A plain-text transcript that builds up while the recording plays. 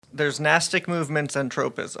There's nastic movements and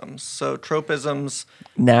tropisms. So tropisms...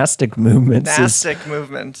 Nastic movements. Nastic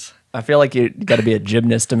movements. I feel like you got to be a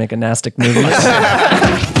gymnast to make a nastic movement.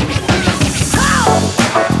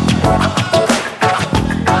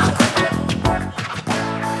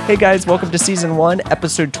 Hey guys, welcome to Season 1,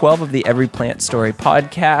 Episode 12 of the Every Plant Story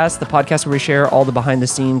podcast, the podcast where we share all the behind the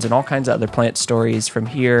scenes and all kinds of other plant stories from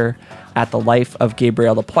here at the life of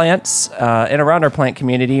Gabriella Plants and around our plant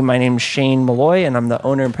community. My name is Shane Malloy, and I'm the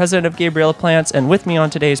owner and president of Gabriella Plants, and with me on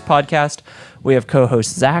today's podcast, we have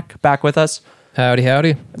co-host Zach back with us. Howdy,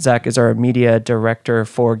 howdy. Zach is our media director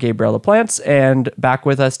for Gabriella Plants, and back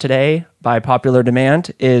with us today, by popular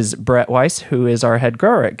demand, is Brett Weiss, who is our head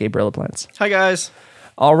grower at Gabriella Plants. Hi, guys.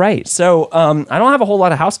 All right, so I don't have a whole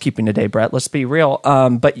lot of housekeeping today, Brett. Let's be real.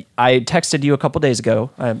 But I texted you a couple days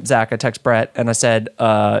ago, Zach. I texted Brett and I said, we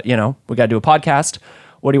got to do a podcast.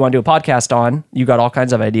 What do you want to do a podcast on? You got all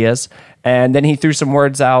kinds of ideas. And then he threw some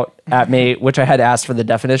words out at me, which I had asked for the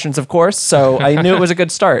definitions, of course. So I knew it was a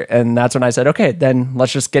good start. And that's when I said, okay, then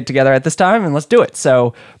let's just get together at this time and let's do it.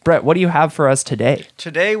 So, Brett, what do you have for us today?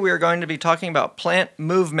 Today we are going to be talking about plant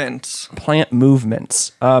movements. Plant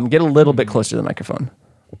movements. Get a little bit closer to the microphone.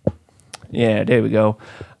 Yeah, there we go.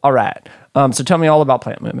 All right. So tell me all about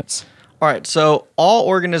plant movements. All right. So all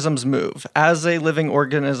organisms move. As a living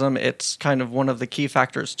organism, it's kind of one of the key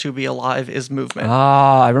factors to be alive is movement.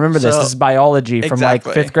 Ah, I remember this. This is biology from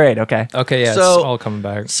exactly. like 5th grade. Okay. Okay, yeah, So it's all coming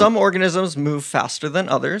back. Some organisms move faster than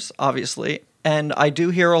others, obviously. And I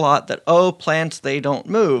do hear a lot that, plants, they don't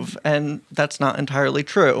move. And that's not entirely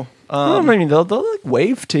true. I mean, they'll like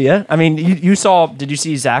wave to you. I mean, did you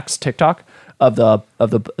see Zach's TikTok of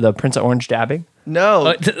the Prince of Orange dabbing? No.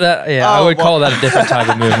 I would call that a different type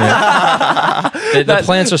of movement. The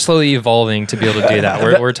plants are slowly evolving to be able to do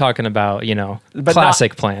that. We're talking about,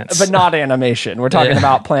 classic plants. But not animation. We're talking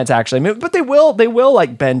about plants actually move. But they will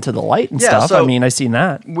like bend to the light and stuff. So I mean, I've seen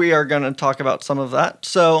that. We are going to talk about some of that.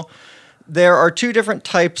 So there are two different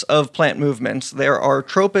types of plant movements. There are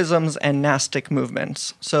tropisms and nastic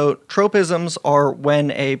movements. So tropisms are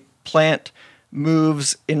when a plant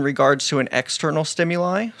moves in regards to an external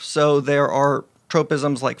stimuli. So there are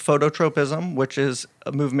tropisms like phototropism, which is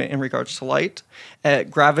a movement in regards to light,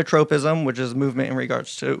 gravitropism, which is movement in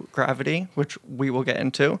regards to gravity, which we will get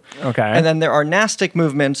into. Okay. And then there are nastic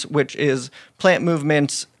movements, which is plant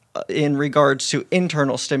movements in regards to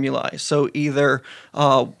internal stimuli. So either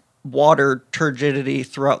water turgidity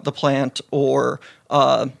throughout the plant or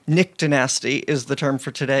nyctinasty is the term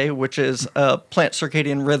for today, which is a plant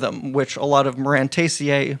circadian rhythm, which a lot of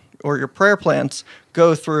Marantaceae or your prayer plants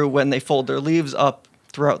go through when they fold their leaves up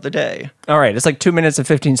throughout the day. All right, it's like 2 minutes and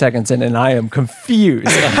 15 seconds in, and I am confused.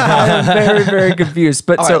 I am very, very confused.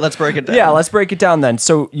 But all right, let's break it down. Yeah, let's break it down then.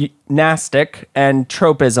 So nastic and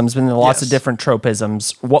tropisms, and lots of different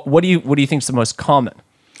tropisms. What do you think is the most common?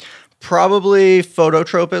 Probably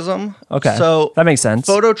phototropism. Okay, so that makes sense.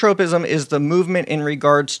 Phototropism is the movement in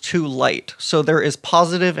regards to light. So there is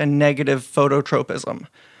positive and negative phototropism.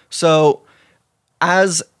 So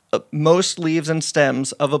as most leaves and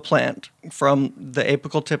stems of a plant from the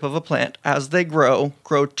apical tip of a plant, as they grow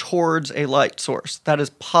towards a light source. That is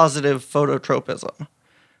positive phototropism.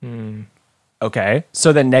 Okay,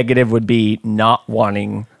 so the negative would be not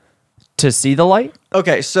wanting to see the light?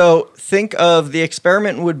 Okay, so think of the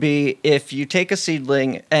experiment would be if you take a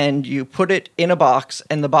seedling and you put it in a box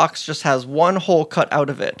and the box just has one hole cut out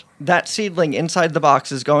of it. That seedling inside the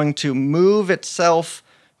box is going to move itself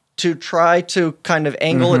to try to kind of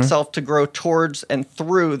angle itself to grow towards and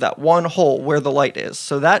through that one hole where the light is.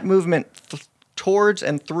 So that movement towards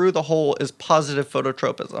and through the hole is positive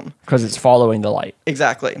phototropism. Because it's following the light.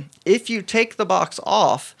 Exactly. If you take the box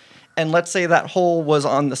off, and let's say that hole was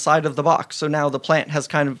on the side of the box, so now the plant has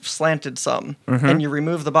kind of slanted some, and you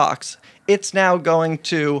remove the box, it's now going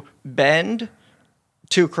to bend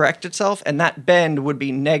to correct itself, and that bend would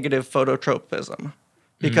be negative phototropism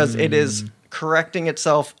because it is correcting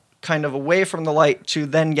itself kind of away from the light to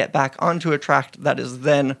then get back onto a tract that is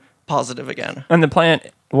then positive again. And the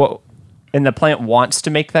plant wants to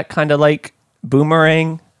make that kind of like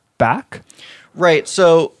boomerang back? Right,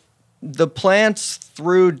 so the plants,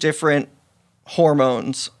 through different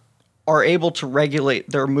hormones, are able to regulate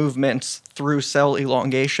their movements through cell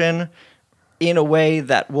elongation in a way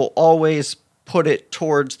that will always put it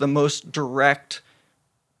towards the most direct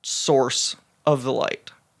source of the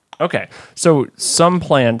light. Okay, so some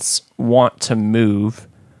plants want to move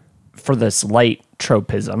for this light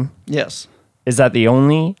tropism. Yes. Is that the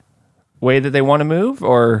only way that they want to move,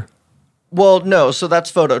 or? Well, no, so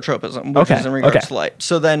that's phototropism, which is in regards to light.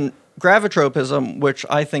 So then gravitropism, which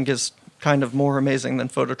I think is kind of more amazing than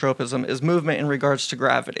phototropism, is movement in regards to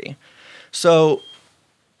gravity. So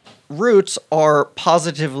roots are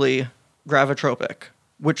positively gravitropic,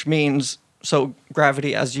 which means, so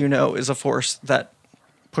gravity, as you know, is a force that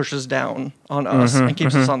pushes down on us and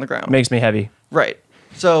keeps us on the ground. Makes me heavy. Right.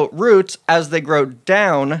 So roots, as they grow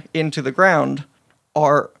down into the ground,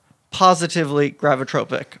 are positively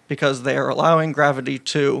gravitropic because they are allowing gravity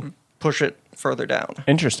to push it further down.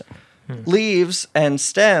 Interesting. Leaves and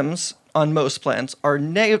stems on most plants are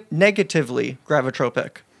negatively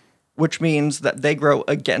gravitropic, which means that they grow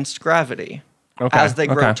against gravity as they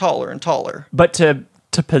grow taller and taller. But to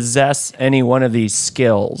possess any one of these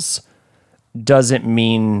skills doesn't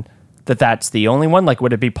mean that that's the only one. Like,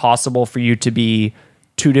 would it be possible for you to be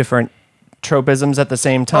two different tropisms at the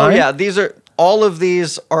same time? Oh yeah, all of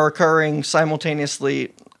these are occurring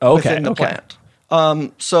simultaneously within the plant.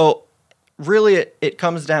 So really it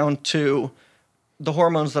comes down to the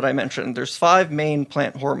hormones that I mentioned. There's 5 main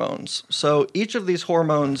plant hormones. So each of these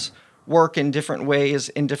hormones work in different ways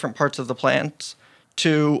in different parts of the plant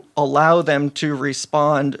to allow them to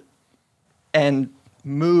respond and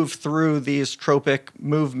move through these tropic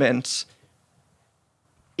movements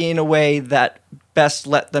in a way that best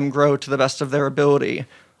let them grow to the best of their ability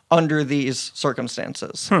under these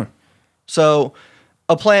circumstances. So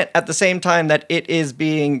a plant, at the same time that it is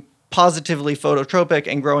being positively phototropic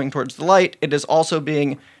and growing towards the light, it is also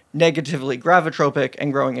being negatively gravitropic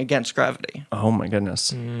and growing against gravity. Oh my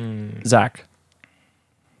goodness. Zach.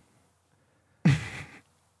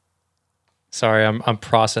 Sorry, I'm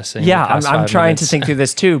processing. Yeah, the past I'm 5 trying minutes. to think through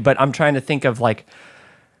this too, but I'm trying to think of like.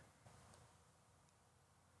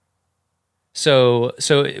 So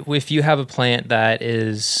if you have a plant that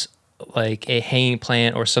is like a hanging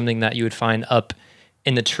plant or something that you would find up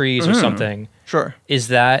in the trees or something, Sure. is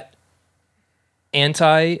that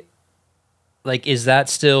is that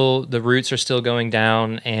still, the roots are still going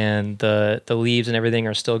down and the leaves and everything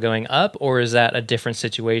are still going up, or is that a different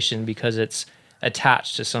situation because it's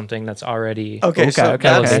attached to something that's already Okay.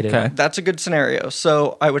 That's a good scenario.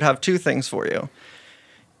 So I would have 2 things for you.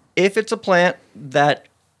 If it's a plant that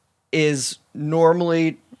is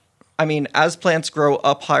normally, as plants grow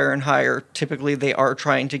up higher and higher, typically they are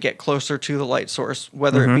trying to get closer to the light source,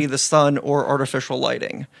 whether it be the sun or artificial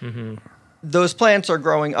lighting. Those plants are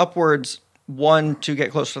growing upwards, one, to get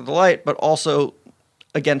closer to the light, but also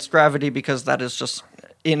against gravity because that is just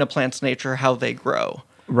in a plant's nature how they grow.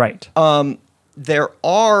 Right. There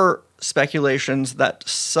are speculations that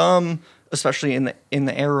some, especially in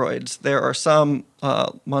the aeroids, there are some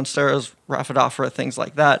monsteras, Rhaphidophora, things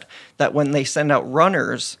like that when they send out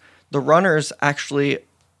runners, the runners actually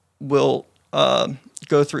will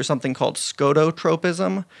go through something called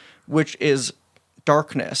scototropism, which is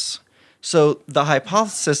darkness. So the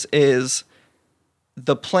hypothesis is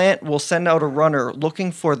the plant will send out a runner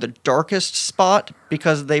looking for the darkest spot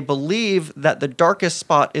because they believe that the darkest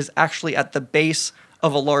spot is actually at the base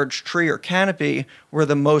of a large tree or canopy where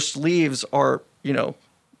the most leaves are,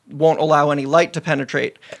 won't allow any light to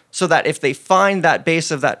penetrate. So that if they find that base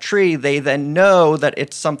of that tree, they then know that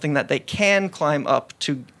it's something that they can climb up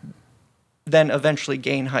to then eventually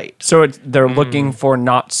gain height. So they're looking for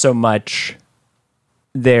not so much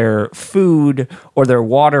their food or their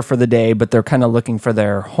water for the day, but they're kind of looking for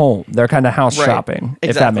their home. They're kind of house shopping,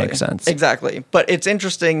 if that makes sense. Exactly. But it's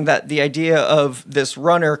interesting that the idea of this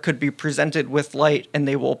runner could be presented with light and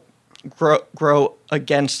they will grow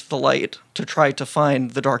against the light to try to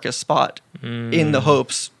find the darkest spot in the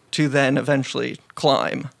hopes to then eventually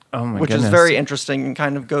climb. Oh my which goodness. is very interesting and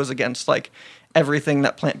kind of goes against like everything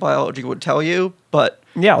that plant biology would tell you, but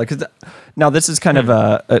yeah, like now this is kind of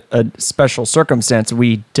a special circumstance.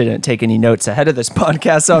 We didn't take any notes ahead of this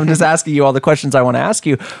podcast, so I'm just asking you all the questions I want to ask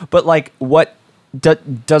you. But like, what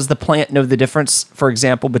does the plant know the difference, for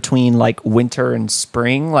example, between like winter and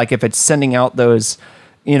spring? Like if it's sending out those,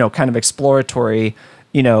 kind of exploratory,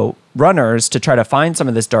 runners to try to find some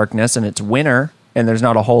of this darkness, and it's winter and there's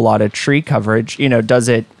not a whole lot of tree coverage, does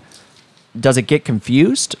it get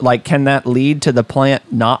confused? Like, can that lead to the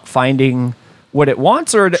plant not finding what it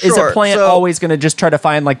wants, or is a plant always going to just try to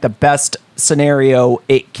find like the best scenario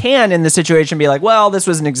it can in the situation, be like, well, this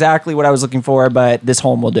wasn't exactly what I was looking for, but this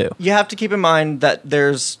home will do? You have to keep in mind that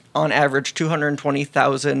there's on average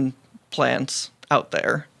 220,000 plants out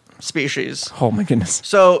there, species. Oh my goodness.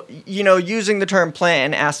 So, using the term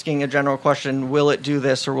plant and asking a general question, will it do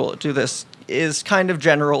this or will it do this, is kind of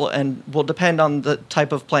general and will depend on the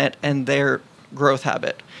type of plant and their growth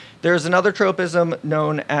habit. There's another tropism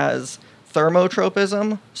known as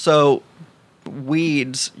thermotropism. So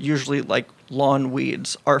weeds, usually like lawn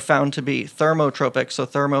weeds, are found to be thermotropic. So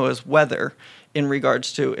thermo is weather. in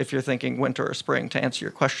regards to if you're thinking winter or spring, to answer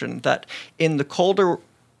your question, that in the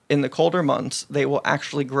colder months, they will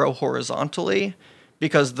actually grow horizontally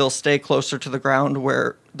because they'll stay closer to the ground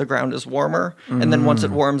where the ground is warmer. And then once it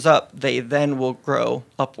warms up, they then will grow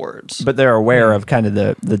upwards. But they're aware of kind of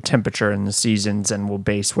the temperature and the seasons and will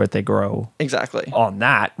base where they grow Exactly. on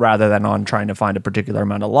that rather than on trying to find a particular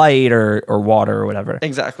amount of light or water or whatever.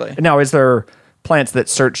 Exactly. Now, is there plants that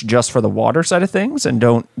search just for the water side of things and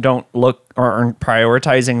don't look or aren't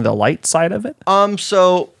prioritizing the light side of it?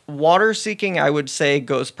 So water seeking, I would say,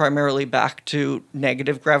 goes primarily back to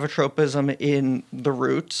negative gravitropism in the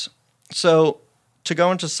roots. So to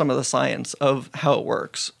go into some of the science of how it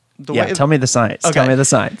works. Tell me the science. Okay. Tell me the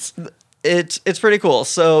science. It's pretty cool.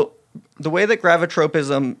 So the way that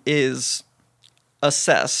gravitropism is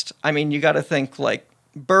assessed, I mean, you got to think like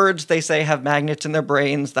birds, they say, have magnets in their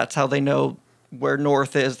brains. That's how they know where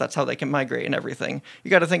north is. That's how they can migrate and everything.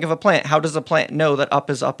 You got to think of a plant. How does a plant know that up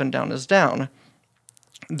is up and down is down?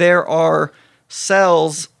 There are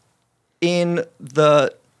cells in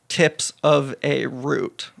the tips of a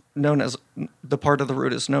root, known as the part of the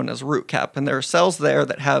root is known as root cap. And there are cells there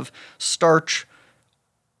that have starch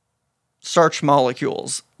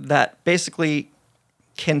molecules that basically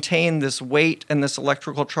contain this weight and this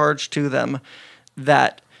electrical charge to them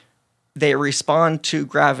that they respond to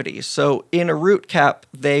gravity. So in a root cap,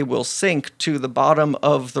 they will sink to the bottom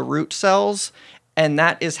of the root cells, and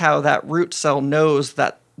that is how that root cell knows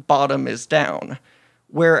that bottom is down.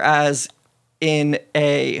 Whereas in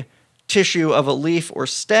a tissue of a leaf or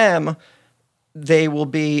stem, they will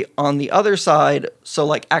be on the other side. So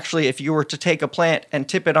like actually if you were to take a plant and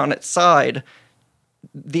tip it on its side,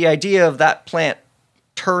 the idea of that plant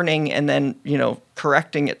turning and then,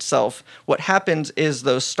 correcting itself, what happens is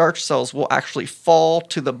those starch cells will actually fall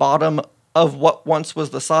to the bottom of what once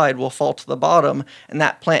was the side will fall to the bottom, and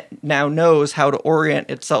that plant now knows how to orient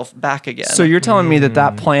itself back again. So you're telling me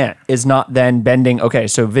that plant is not then bending. Okay,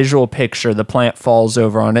 so visual picture, the plant falls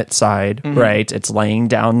over on its side, right? It's laying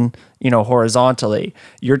down, horizontally.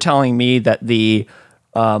 You're telling me that the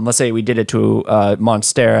let's say we did it to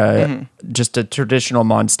Monstera, just a traditional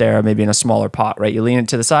Monstera, maybe in a smaller pot, right? You lean it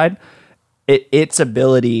to the side. Its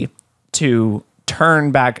ability to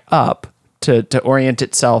turn back up, to orient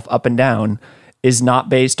itself up and down, is not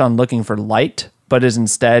based on looking for light, but is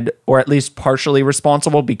instead, or at least partially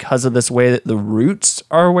responsible because of this way that the roots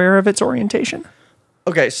are aware of its orientation?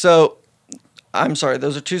 Okay, so I'm sorry,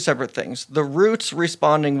 those are two separate things. The roots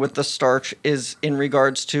responding with the starch is in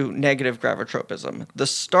regards to negative gravitropism. The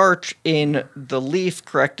starch in the leaf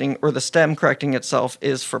correcting, or the stem correcting itself,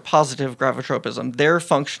 is for positive gravitropism. They're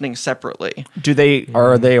functioning separately.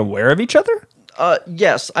 Are they aware of each other?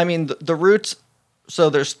 Yes. I mean, the roots, so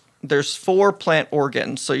there's 4 plant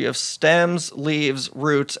organs. So you have stems, leaves,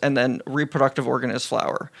 roots, and then reproductive organ is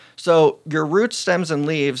flower. So your roots, stems, and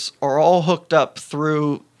leaves are all hooked up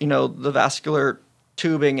through, the vascular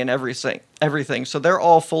tubing and everything. So they're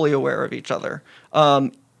all fully aware of each other.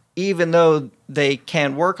 Even though they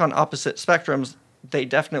can work on opposite spectrums, they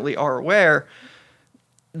definitely are aware.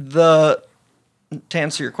 To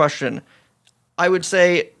answer your question, I would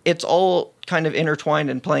say it's all kind of intertwined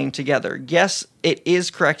and playing together. Yes, it is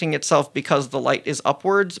correcting itself because the light is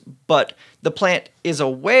upwards, but the plant is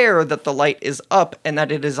aware that the light is up and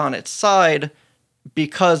that it is on its side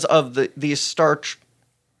because of these starch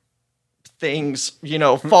things,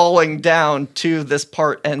 falling down to this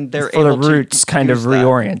part, and they're able to for the roots kind of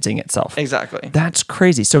reorienting itself. Exactly. That's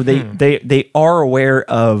crazy. So they are aware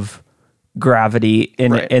of gravity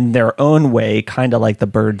in their own way, kind of like the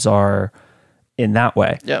birds are in that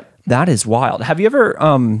way. Yep. That is wild. Have you ever,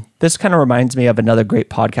 this kind of reminds me of another great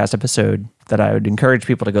podcast episode that I would encourage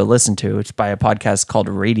people to go listen to. It's by a podcast called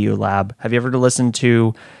Radio Lab. Have you ever listened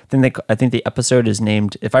to, I think the episode is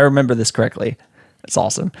named, if I remember this correctly, it's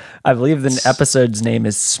awesome. I believe the episode's name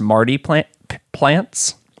is Smarty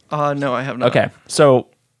Plants. No, I have not. Okay. So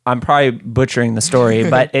I'm probably butchering the story,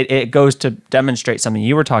 but it goes to demonstrate something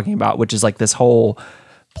you were talking about, which is like this whole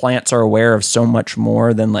plants are aware of so much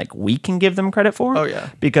more than like we can give them credit for. Oh,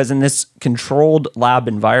 yeah. Because in this controlled lab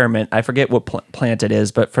environment, I forget what plant it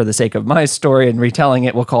is, but for the sake of my story and retelling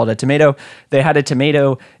it, we'll call it a tomato. They had a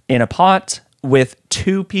tomato in a pot with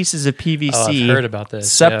 2 pieces of PVC I've heard about this.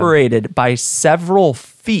 separated by several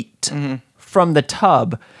feet from the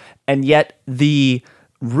tub, and yet the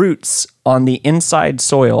roots on the inside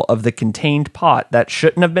soil of the contained pot that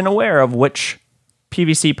shouldn't have been aware of which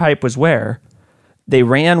PVC pipe was where, they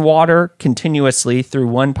ran water continuously through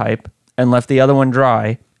one pipe and left the other one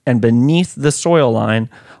dry, and beneath the soil line,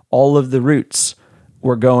 all of the roots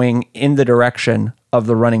were going in the direction of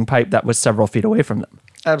the running pipe that was several feet away from them.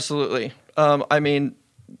 Absolutely. I mean,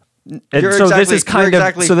 And you're so this exactly- is kind you're of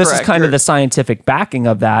exactly so this is correct. kind of You're- the scientific backing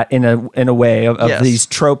of that in a way of Yes. these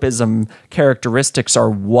tropism characteristics are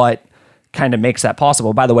what kind of makes that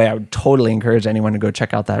possible. By the way, I would totally encourage anyone to go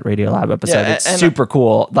check out that Radiolab episode. Yeah, It's and- super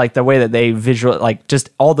cool. Like the way that they visual, like just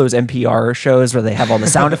all those NPR shows where they have all the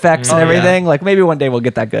sound effects and Oh, yeah. everything. Like maybe one day we'll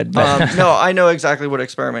get that good. But No, I know exactly what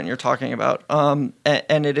experiment you're talking about.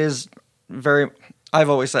 And it is very. I've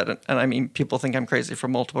always said it, and I mean, people think I'm crazy for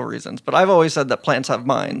multiple reasons, but I've always said that plants have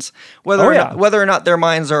minds. Whether Oh, or yeah. not, whether or not their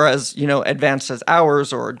minds are as advanced as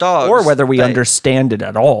ours or dogs, or whether we they- understand it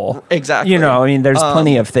at all. Exactly. You know, I mean, there's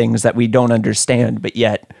plenty of things that we don't understand, but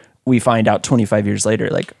yet we find out 25 years later,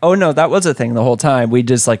 like, oh no, that was a thing the whole time. We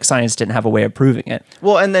just like science didn't have a way of proving it.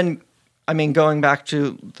 Well, and then, I mean, going back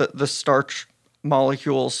to the starch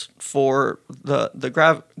molecules for the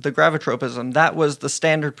gravitropism, that was the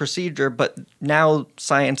standard procedure. But now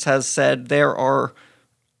science has said there are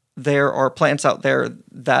plants out there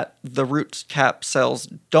that the root cap cells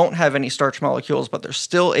don't have any starch molecules, but they're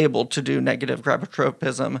still able to do negative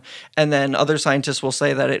gravitropism. And then other scientists will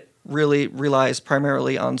say that it really relies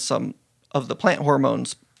primarily on some of the plant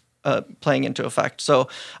hormones playing into effect. So,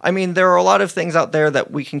 I mean, there are a lot of things out there that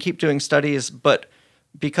we can keep doing studies, but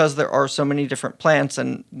because there are so many different plants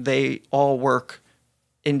and they all work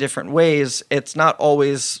in different ways, it's not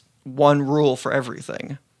always one rule for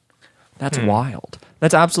everything. That's wild.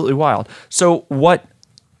 That's absolutely wild. So what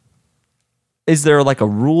is there like a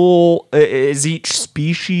rule? Is each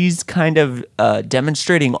species kind of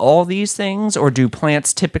demonstrating all these things, or do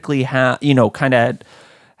plants typically have, kind of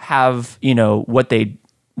have,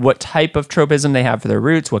 what type of tropism they have for their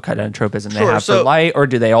roots, what kind of tropism they Sure, have for so- light, or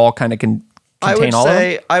do they all kind of contain all of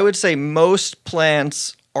them? I would say most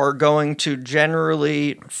plants are going to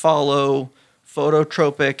generally follow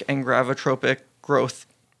phototropic and gravitropic growth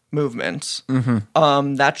movements.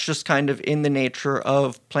 That's just kind of in the nature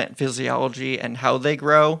of plant physiology and how they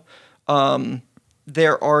grow.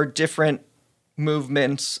 There are different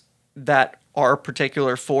movements that are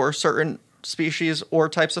particular for certain species or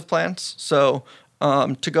types of plants. So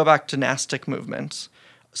to go back to nastic movements.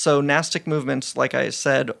 So nastic movements, like I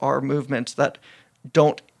said, are movements that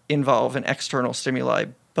don't involve an external stimuli,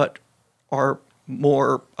 but are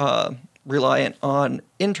more reliant on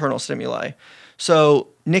internal stimuli. So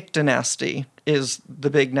nyctinasty is the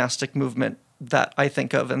big nastic movement that I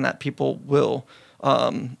think of and that people will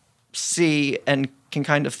see and can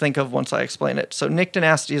kind of think of once I explain it. So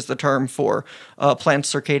nyctinasty is the term for plant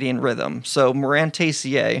circadian rhythm. So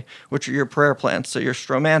Marantaceae, which are your prayer plants, so your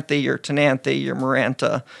Stromanthe, your Tenanthe, your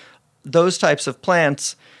Maranta, those types of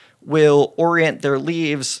plants will orient their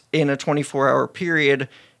leaves in a 24-hour period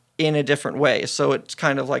in a different way. So it's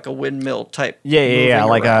kind of like a windmill type. Yeah,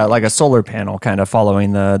 moving around. like a solar panel kind of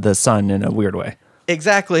following the sun in a weird way.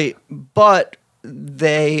 Exactly, but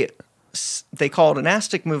they call it a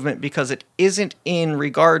nastic movement because it isn't in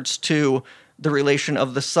regards to the relation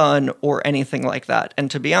of the sun or anything like that.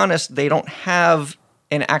 And to be honest, they don't have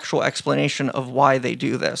an actual explanation of why they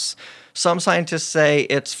do this. Some scientists say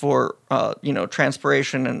it's for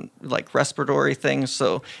transpiration and like respiratory things.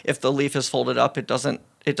 So if the leaf is folded up, it doesn't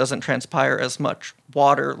transpire as much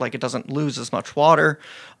water, like it doesn't lose as much water.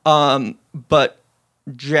 But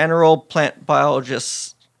general plant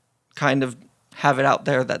biologists kind of have it out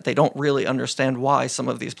there that they don't really understand why some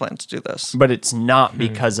of these plants do this. But it's not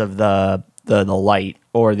because of the light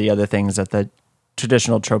or the other things that the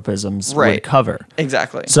traditional tropisms would Right. cover.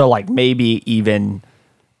 Exactly. So like maybe even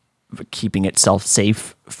keeping itself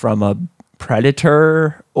safe from a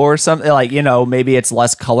predator or something, like, maybe it's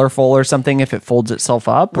less colorful or something if it folds itself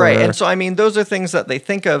up. Right, or- and so I mean, those are things that they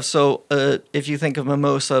think of. So if you think of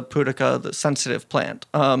Mimosa pudica, the sensitive plant,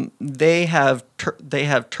 they have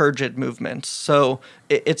turgid movements. So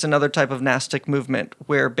it's another type of nastic movement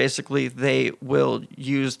where basically they will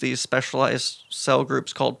use these specialized cell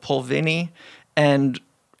groups called pulvini, and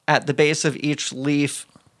at the base of each leaf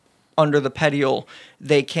under the petiole,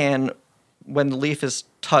 they can, when the leaf is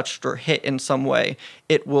touched or hit in some way,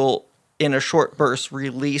 it will, in a short burst,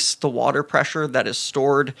 release the water pressure that is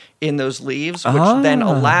stored in those leaves, which then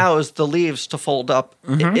allows the leaves to fold up.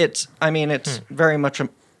 It's very much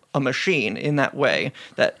a machine in that way,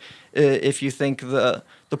 that if you think the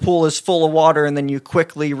pool is full of water and then you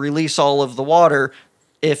quickly release all of the water,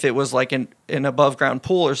 if it was like an above ground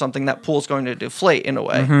pool or something, that pool's going to deflate in a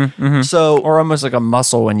way. So or almost like a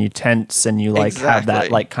muscle when you tense and you like have that Exactly.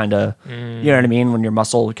 like kind of, you know what I mean? When your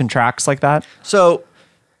muscle contracts like that. So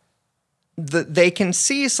they can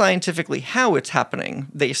see scientifically how it's happening.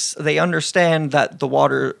 They understand that the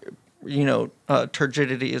water,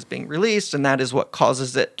 turgidity is being released, and that is what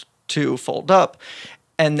causes it to fold up.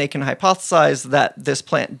 and they can hypothesize that this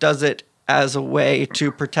plant does it as a way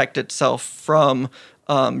to protect itself from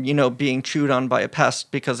being chewed on by a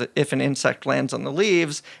pest, because if an insect lands on the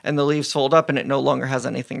leaves and the leaves fold up and it no longer has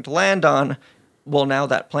anything to land on, well, now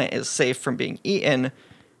that plant is safe from being eaten.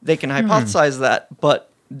 They can hypothesize that,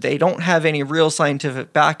 but they don't have any real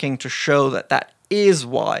scientific backing to show that that is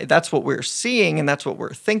why. That's what we're seeing and that's what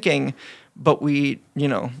we're thinking, but we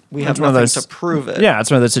have nothing to prove it. Yeah,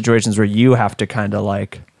 it's one of those situations where you have to kind of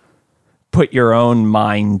like put your own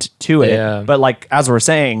mind to it. Yeah. But like, as we're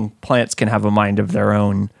saying, plants can have a mind of their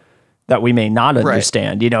own that we may not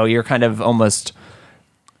understand. Right. You're kind of almost,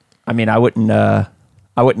 I wouldn't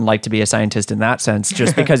like to be a scientist in that sense,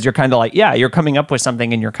 just because you're kind of like, you're coming up with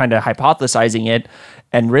something and you're kind of hypothesizing it.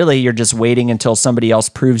 And really you're just waiting until somebody else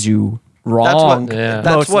proves you wrong.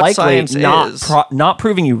 That's what science is. Not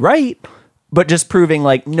proving you right, but just proving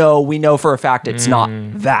like, no, we know for a fact it's not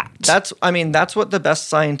that. That's what the best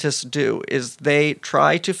scientists do, is they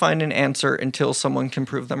try to find an answer until someone can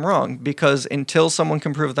prove them wrong, because until someone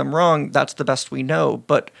can prove them wrong, that's the best we know.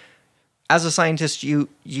 But as a scientist, you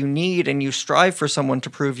need and you strive for someone to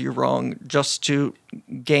prove you wrong just to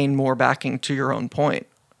gain more backing to your own point.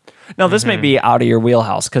 Now, this may be out of your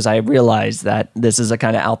wheelhouse, because I realize that this is a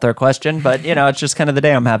kind of out there question, but it's just kind of the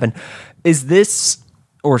day I'm having. Is this,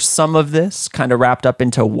 or some of this, kind of wrapped up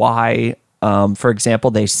into why, for example,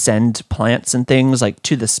 they send plants and things like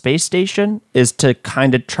to the space station, is to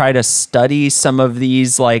kind of try to study some of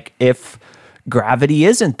these, like if gravity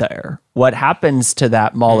isn't there, what happens to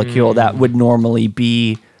that molecule that would normally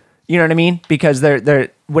be, you know what I mean? Because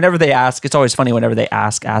they're whenever they ask, it's always funny whenever they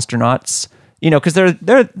ask astronauts, because they're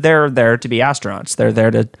there to be astronauts. They're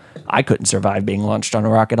there to. I couldn't survive being launched on a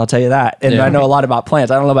rocket, I'll tell you that. And I know a lot about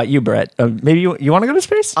plants. I don't know about you, Brett. Maybe you want to go to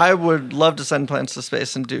space? I would love to send plants to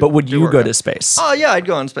space and do. But would you go to space? Oh yeah, I'd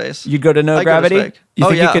go in space. You'd go to no gravity?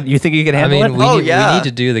 You think you could handle it? We need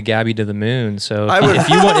to do the Gabby to the moon. So if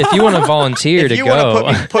you want to volunteer if to you go,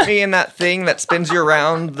 want to put me in that thing that spins you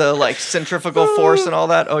around, the like centrifugal force and all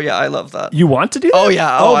that. Oh yeah, I love that. You want to do that? Oh yeah.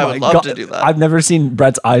 I would love to do that. I've never seen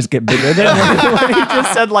Brett's eyes get bigger than when he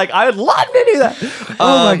just said like, I would love to do that.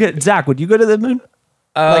 Oh my god, Zach, would you go to the moon?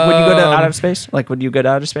 Like, would you go to outer space? Like, would you go to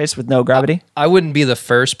outer space with no gravity? I wouldn't be the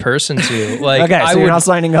first person to. Like, okay, so you're not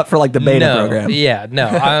signing up for like the beta program. Yeah, no.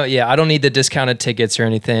 I don't need the discounted tickets or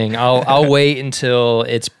anything. I'll wait until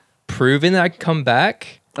it's proven that I can come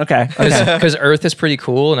back. Okay. Because Earth is pretty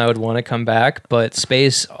cool, and I would want to come back. But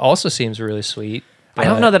space also seems really sweet. I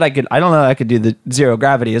don't know that I could do the zero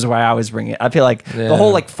gravity. Is why I always bring it. I feel like the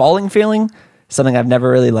whole like falling feeling. Something I've never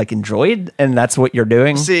really like enjoyed, and that's what you're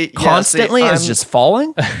doing constantly is just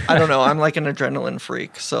falling. I don't know. I'm like an adrenaline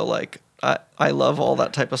freak, so like I love all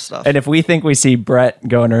that type of stuff. And if we think we see Brett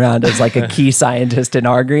going around as like a key scientist in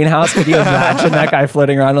our greenhouse, could you imagine that guy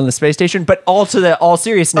floating around on the space station? But all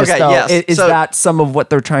seriousness, though, yes. Is that some of what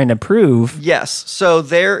they're trying to prove? Yes. So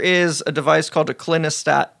there is a device called a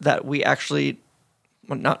clinostat that we actually.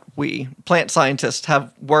 Well, not we, plant scientists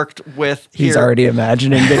have worked with here. He's already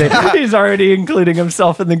imagining it. He's already including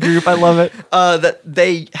himself in the group. I love it. That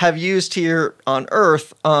they have used here on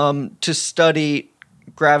Earth to study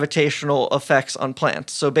gravitational effects on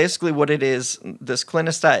plants. So basically what it is, this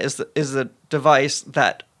clinostat is a device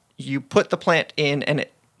that you put the plant in, and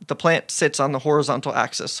the plant sits on the horizontal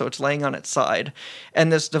axis, so it's laying on its side.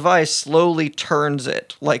 And this device slowly turns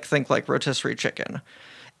it, think rotisserie chicken.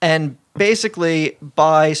 And basically,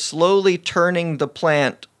 by slowly turning the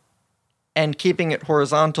plant and keeping it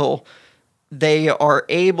horizontal, they are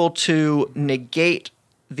able to negate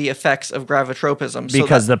the effects of gravitropism.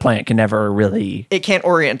 Because the plant can never really... It can't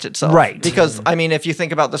orient itself. Right. Because, if you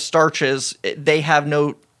think about the starches, they have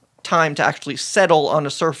no time to actually settle on a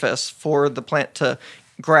surface for the plant to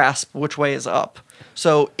grasp which way is up.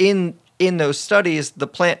 So in those studies, the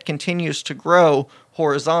plant continues to grow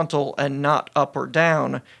horizontal and not up or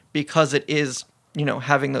down because it is,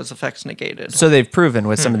 having those effects negated. So they've proven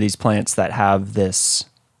with some of these plants that have this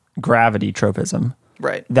gravity tropism,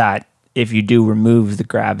 right, that if you do remove the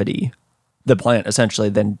gravity, the plant essentially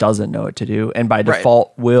then doesn't know what to do, and by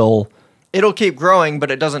default it'll keep growing, but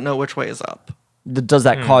it doesn't know which way is up. Does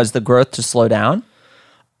that cause the growth to slow down?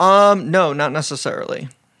 No, not necessarily.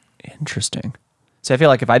 Interesting. So I feel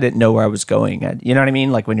like if I didn't know where I was going, you know what I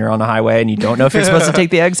mean? Like when you're on the highway and you don't know if you're supposed to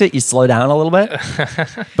take the exit, you slow down a little bit.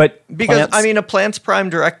 But because a plant's prime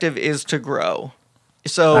directive is to grow.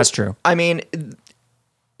 So that's true.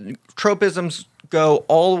 Tropisms go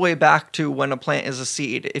all the way back to when a plant is a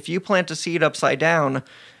seed. If you plant a seed upside down,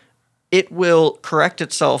 it will correct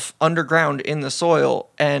itself underground in the soil.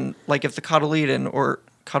 And like if the cotyledon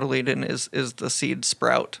is the seed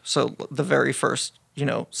sprout, so the very first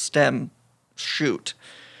stem shoot.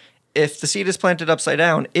 If the seed is planted upside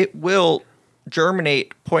down, it will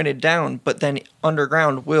germinate pointed down, but then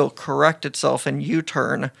underground will correct itself and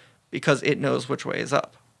U-turn because it knows which way is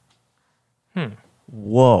up.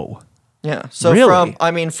 Whoa. Yeah. So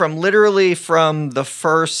Really? from literally from the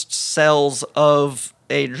first cells of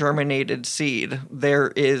a germinated seed,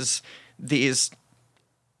 there is these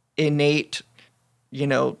innate,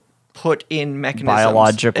 put in mechanisms.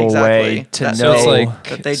 Biological way to That- know. So it's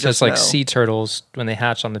that like they so just it's like know. sea turtles when they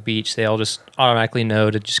hatch on the beach, they all just automatically know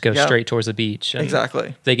to just go Yeah. straight towards the beach. And Exactly.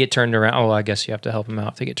 if they get turned around. Oh, I guess you have to help them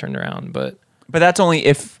out if they get turned around. But But that's only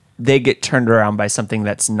if they get turned around by something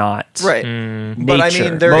that's not Right. nature. But I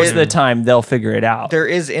mean, Most of the time, they'll figure it out. there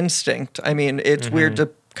is instinct. I mean, it's weird to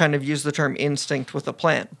kind of use the term instinct with a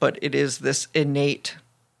plant, but it is this innate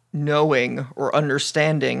knowing or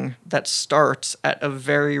understanding that starts at a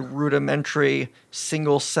very rudimentary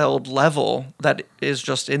single-celled level that is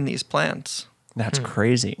just in these plants. That's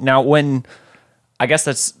crazy. Now, I guess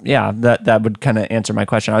that would kind of answer my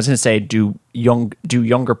question. I was going to say, do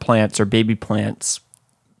younger plants or baby plants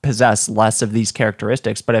possess less of these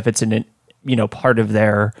characteristics? But if it's part of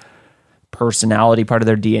their personality, part of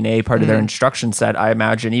their DNA, part of their instruction set, I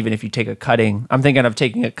imagine even if you take a cutting, I'm thinking of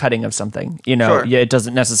taking a cutting of something, Sure. yeah, it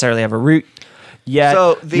doesn't necessarily have a root yet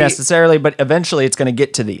So necessarily, but eventually it's going to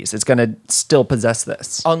get to these. It's going to still possess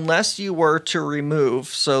this. Unless you were to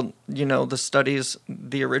remove,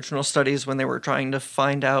 the original studies when they were trying to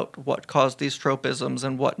find out what caused these tropisms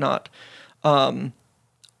and whatnot, a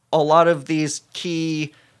lot of these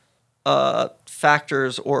key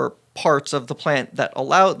factors or parts of the plant that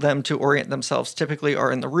allow them to orient themselves typically are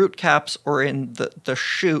in the root caps or in the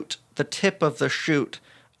shoot, the tip of the shoot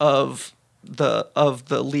of the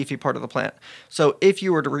leafy part of the plant. So if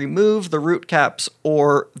you were to remove the root caps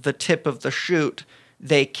or the tip of the shoot,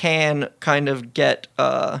 they can kind of get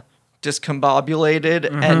discombobulated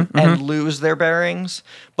and lose their bearings.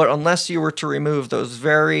 But unless you were to remove those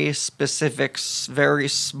very specific, very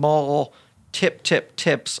small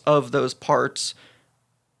tips of those parts,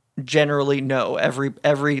 generally no,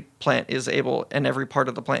 every plant is able, and every part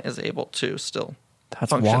of the plant is able to still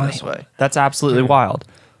function wild. this way. That's absolutely wild.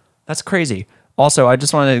 That's crazy. Also, I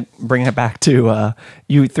just want to bring it back to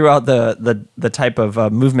you threw out the type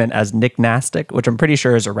of movement as Nick Nastic, which I'm pretty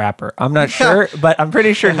sure is a rapper. I'm not sure, but I'm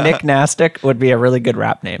pretty sure Nick Nastic would be a really good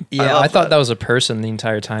rap name. yeah, I thought that was a person the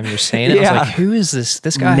entire time you were saying it. I Yeah. was like, who is this?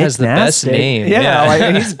 This guy Nick has the best Nastic. name. Yeah,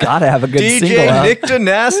 like, he's got to have a good single DJ out. Nick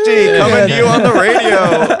Nasty coming to you on the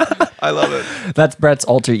radio. I love it. That's Brett's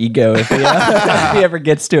alter ego if he ever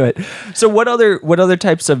gets to it. So what other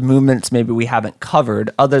types of movements maybe we haven't covered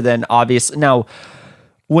other than obvious? Now,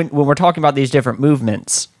 when we're talking about these different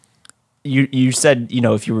movements, you said,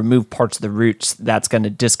 if you remove parts of the roots, that's going to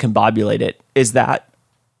discombobulate it. Is that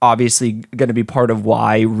obviously going to be part of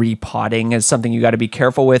why repotting is something you got to be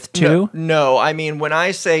careful with too? No, I mean, when I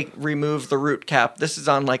say remove the root cap, this is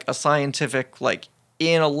on like a scientific, like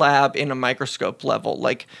in a lab, in a microscope level.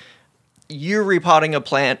 Like you repotting a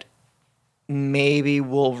plant maybe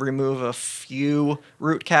will remove a few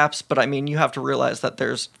root caps, but I mean, you have to realize that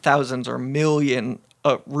there's thousands or million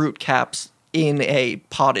root caps in a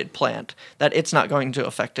potted plant, that it's not going to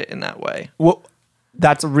affect it in that way. Well,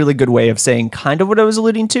 that's a really good way of saying kind of what I was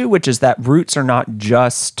alluding to, which is that roots are not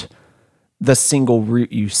just the single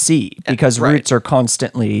root you see, because Right. roots are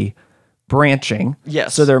constantly branching.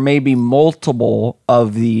 Yes. So there may be multiple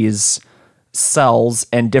of these cells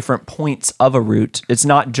and different points of a root. It's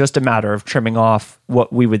not just a matter of trimming off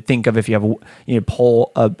what we would think of if you have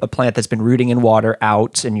pull a plant that's been rooting in water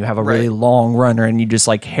out and you have a really Right. long runner and you just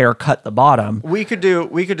like haircut the bottom. We could do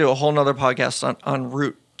a whole nother podcast on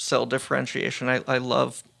root cell differentiation. I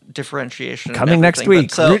love differentiation. and Coming next everything, week,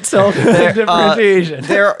 but so root cell differentiation.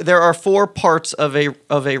 there are four parts of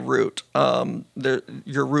a root.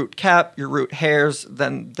 Your root cap, your root hairs,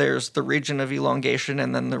 then there's the region of elongation,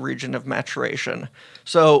 and then the region of maturation.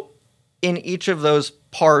 So in each of those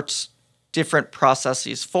parts, different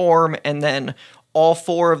processes form, and then all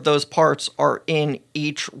four of those parts are in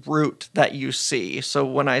each root that you see. So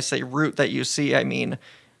when I say root that you see, I mean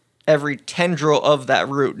every tendril of that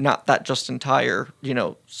root, not that just entire,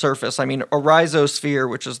 surface. I mean, a rhizosphere,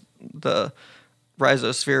 which is the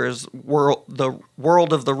rhizosphere is the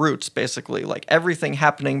world of the roots, basically, like everything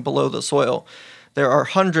happening below the soil. There are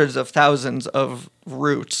hundreds of thousands of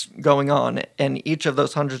roots going on, and each of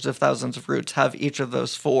those hundreds of thousands of roots have each of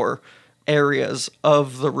those four areas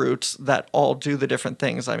of the roots that all do the different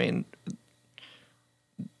things. I mean,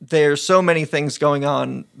 there's so many things going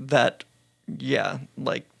on that, yeah,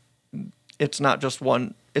 like it's not just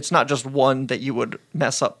one it's not just one that you would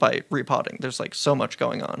mess up by repotting. There's like so much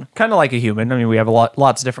going on. Kind of like a human. I mean, we have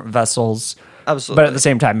lots of different vessels. Absolutely. But at the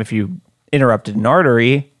same time, if you interrupted an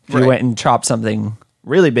artery, if you Right. went and chopped something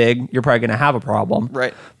really big, you're probably going to have a problem.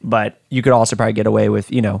 Right. But you could also probably get away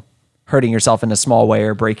with, hurting yourself in a small way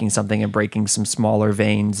or breaking something and breaking some smaller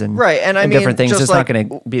veins and, Right, and I mean, different things. just It's like, not going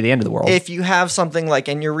to be the end of the world. If you have something like,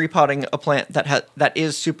 and you're repotting a plant that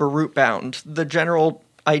is super root bound, the general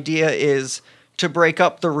idea is to break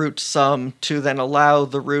up the roots some to then allow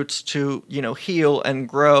the roots to, heal and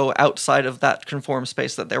grow outside of that conformed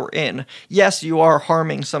space that they were in. Yes, you are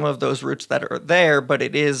harming some of those roots that are there, but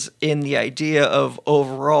it is in the idea of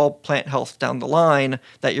overall plant health down the line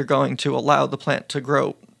that you're going to allow the plant to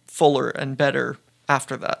grow fuller and better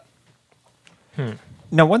after that.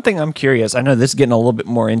 Now, one thing I'm curious, I know this is getting a little bit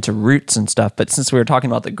more into roots and stuff, but since we were talking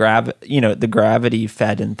about the gravity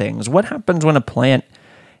fed and things, what happens when a plant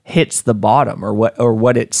hits the bottom or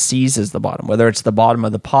what it sees as the bottom, whether it's the bottom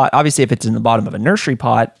of the pot? Obviously, if it's in the bottom of a nursery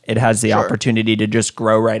pot, it has the Sure. opportunity to just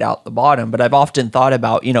grow right out the bottom. But I've often thought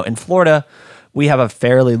about, in Florida, we have a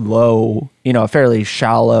fairly low, a fairly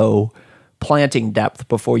shallow planting depth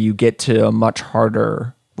before you get to a much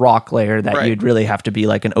harder rock layer that Right. you'd really have to be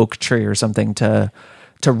like an oak tree or something to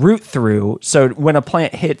root through. So when a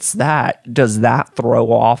plant hits that, does that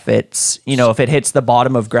throw off its, if it hits the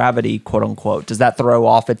bottom of gravity, quote unquote, does that throw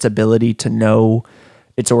off its ability to know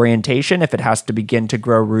its orientation if it has to begin to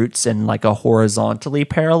grow roots in like a horizontally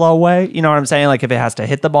parallel way? You know what I'm saying? Like if it has to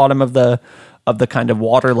hit the bottom of the kind of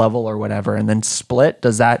water level or whatever and then split,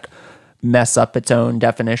 does that mess up its own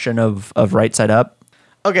definition of right side up?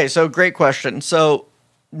 Okay, so great question. So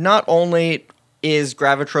not only is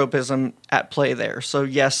gravitropism at play there, so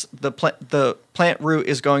yes, the plant root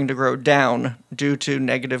is going to grow down due to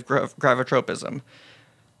negative gravitropism.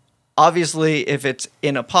 Obviously, if it's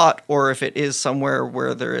in a pot or if it is somewhere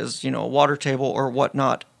where there is, a water table or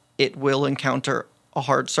whatnot, it will encounter a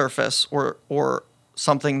hard surface or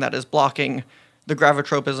something that is blocking the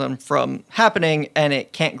gravitropism from happening, and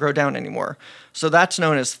it can't grow down anymore. So that's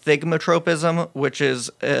known as thigmotropism, which is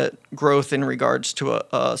growth in regards to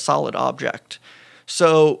a solid object.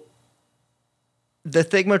 So the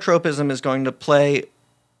thigmotropism is going to play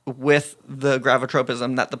with the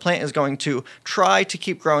gravitropism that the plant is going to try to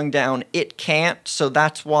keep growing down. It can't, so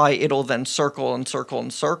that's why it'll then circle and circle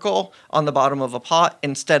and circle on the bottom of a pot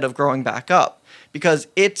instead of growing back up, because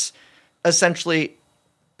it's essentially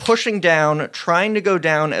pushing down, trying to go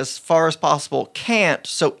down as far as possible, can't,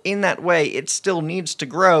 so in that way it still needs to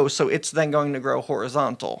grow, so it's then going to grow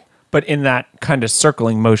horizontal. But in that kind of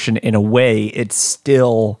circling motion, in a way, it's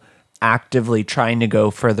still actively trying to go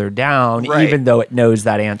further down, Right. even though it knows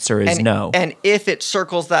that answer is no. And if it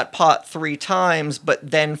circles that pot 3 times, but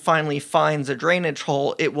then finally finds a drainage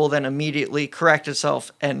hole, it will then immediately correct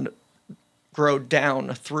itself and grow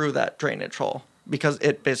down through that drainage hole, because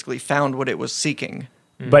it basically found what it was seeking.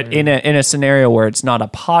 But in a scenario where it's not a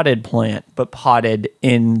potted plant, but potted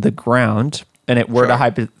in the ground, and it were to Sure.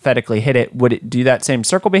 hypothetically hit it, would it do that same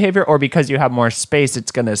circle behavior? Or because you have more space,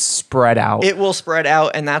 it's going to spread out? It will spread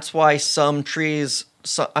out, and that's why some trees,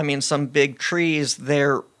 some big trees,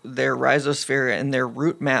 their rhizosphere and their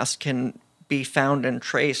root mass can be found and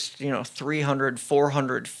traced, 300,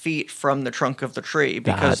 400 feet from the trunk of the tree,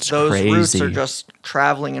 because That's those roots crazy. are just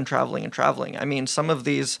traveling and traveling and traveling. I mean, some of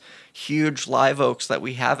these huge live oaks that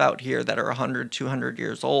we have out here that are 100, 200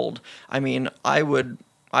 years old, I mean, I would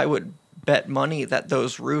bet money that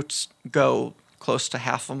those roots go close to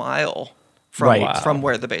half a mile from Right. from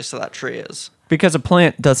where the base of that tree is. Because a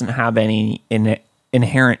plant doesn't have any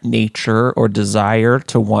inherent nature or desire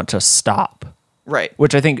to want to stop. Right.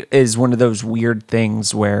 Which I think is one of those weird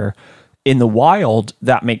things where in the wild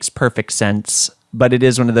that makes perfect sense, but it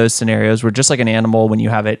is one of those scenarios where just like an animal, when you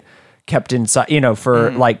have it kept inside,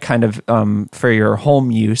 for like kind of for your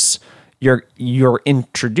home use, you're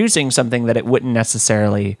introducing something that it wouldn't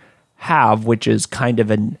necessarily have, which is kind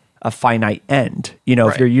of a finite end. If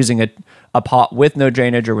Right. you're using a pot with no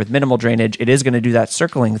drainage or with minimal drainage, it is going to do that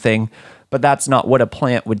circling thing, but that's not what a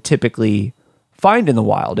plant would typically find in the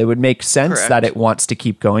wild. It would make sense Correct. that it wants to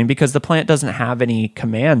keep going because the plant doesn't have any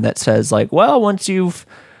command that says like, well, once you've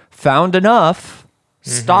found enough,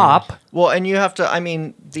 stop. Well, and you have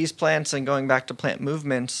to, these plants, and going back to plant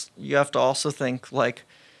movements, you have to also think like,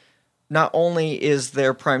 not only is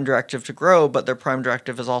their prime directive to grow, but their prime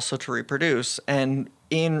directive is also to reproduce. And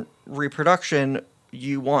in reproduction,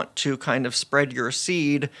 you want to kind of spread your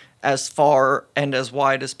seed as far and as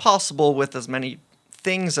wide as possible with as many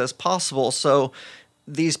things as possible. So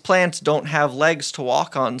these plants don't have legs to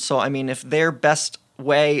walk on. So, if their best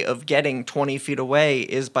way of getting 20 feet away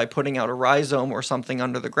is by putting out a rhizome or something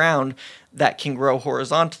under the ground that can grow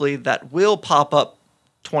horizontally that will pop up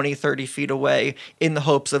 20, 30 feet away in the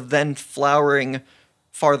hopes of then flowering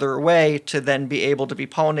farther away to then be able to be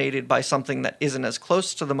pollinated by something that isn't as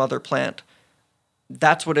close to the mother plant.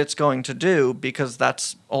 That's what it's going to do because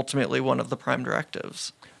that's ultimately one of the prime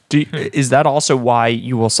directives. Is that also why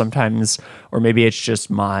you will sometimes, or maybe it's just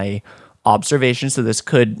my observation, so this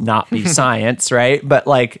could not be science, right? But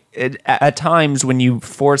like at times when you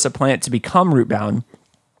force a plant to become root bound,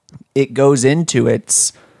 it goes into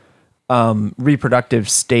its reproductive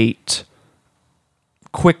state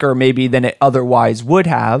quicker maybe than it otherwise would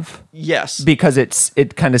have. Yes. Because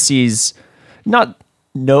it kind of sees not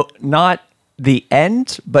the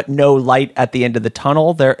end, but no light at the end of the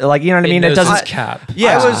tunnel. There, like, you know what I mean? It doesn't cap.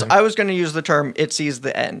 Yeah. I was going to use the term "it sees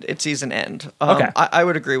the end." It sees an end. Okay. I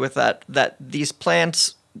would agree with that. That these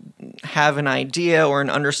plants have an idea or an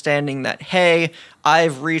understanding that, hey,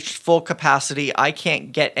 I've reached full capacity. I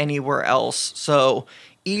can't get anywhere else. So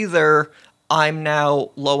either I'm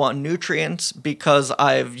now low on nutrients because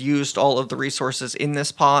I've used all of the resources in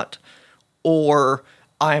this pot, or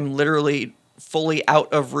I'm literally fully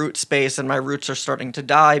out of root space and my roots are starting to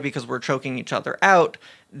die because we're choking each other out.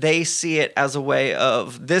 They see it as a way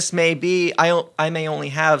of, this may be, I may only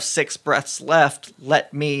have 6 breaths left.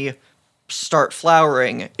 Let me start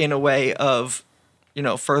flowering in a way of,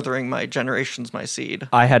 furthering my generations, my seed.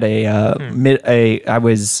 I had when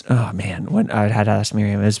I had to ask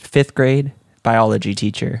Miriam, it was 5th grade biology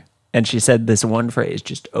teacher. And she said this one phrase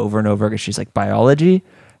just over and over again. She's like, biology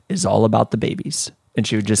is all about the babies. And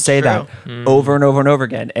she would just say that over and over and over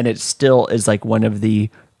again. And it still is like one of the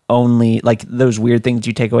only, like those weird things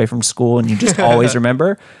you take away from school and you just always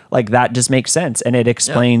remember. Like that just makes sense. And it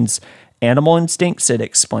explains animal instincts. It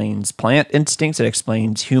explains plant instincts. It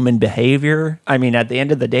explains human behavior. I mean, at the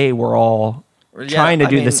end of the day, we're all trying to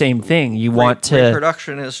do the same thing. You want to...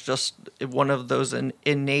 Reproduction is just one of those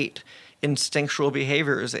innate instinctual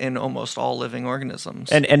behaviors in almost all living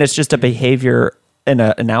organisms. And it's just a behavior and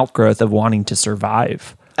an outgrowth of wanting to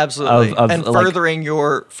survive. Absolutely. And furthering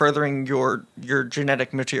your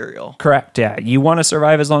genetic material. Correct. Yeah. You want to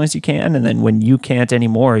survive as long as you can. And then when you can't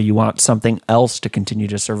anymore, you want something else to continue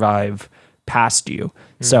to survive past you.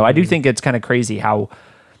 Mm-hmm. So I do think it's kind of crazy how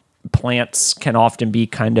plants can often be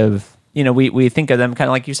kind of, we think of them kind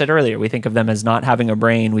of like you said earlier, we think of them as not having a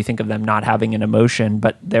brain. We think of them not having an emotion,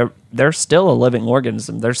 but they're still a living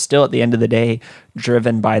organism. They're still at the end of the day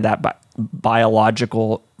driven by that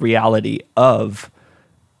biological reality of,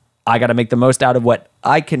 I got to make the most out of what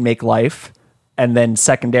I can make life. And then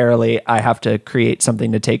secondarily, I have to create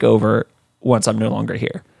something to take over once I'm no longer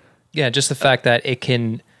here. Yeah, just the fact that it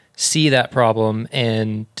can see that problem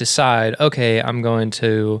and decide, okay, I'm going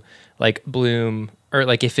to like bloom, or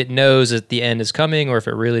like if it knows that the end is coming, or if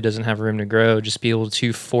it really doesn't have room to grow, just be able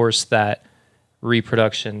to force that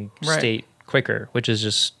reproduction state quicker, which is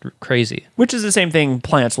just crazy. Which is the same thing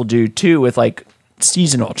plants will do too with like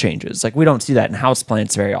seasonal changes. Like we don't see that in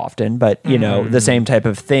houseplants very often, but the same type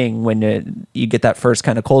of thing when you get that first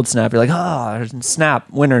kind of cold snap, you're like, snap,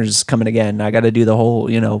 winter's coming again. I got to do the whole,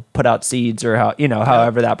 put out seeds or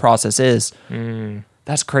however that process is.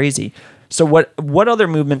 That's crazy. So what other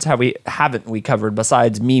movements haven't we covered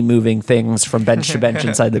besides me moving things from bench to bench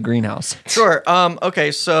inside the greenhouse? Sure.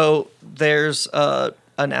 Okay. So there's a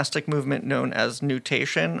nastic movement known as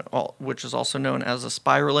nutation, which is also known as a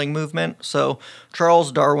spiraling movement. So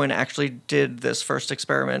Charles Darwin actually did this first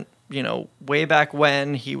experiment, way back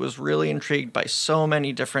when. He was really intrigued by so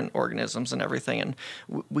many different organisms and everything. And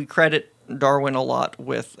we credit Darwin a lot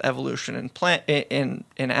with evolution in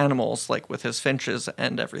animals, like with his finches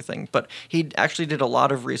and everything. But he actually did a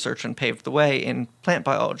lot of research and paved the way in plant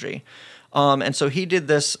biology. And so he did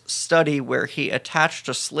this study where he attached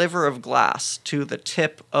a sliver of glass to the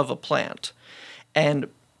tip of a plant and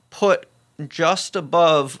put just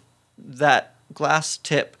above that glass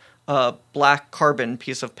tip a black carbon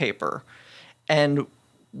piece of paper. And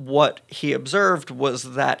what he observed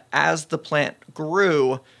was that as the plant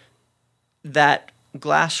grew, that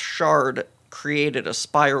glass shard created a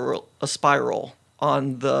spiral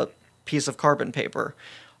on the piece of carbon paper.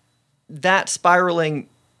 That spiraling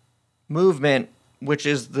movement, which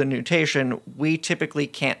is the nutation, we typically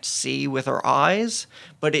can't see with our eyes,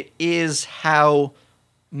 but it is how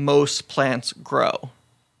most plants grow.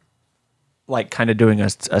 Like kind of doing a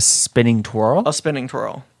spinning twirl? A spinning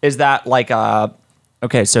twirl. Is that like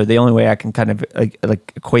Okay, so the only way I can kind of like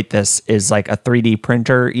equate this is like a 3D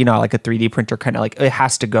printer, like a 3D printer kind of like it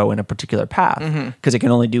has to go in a particular path because it can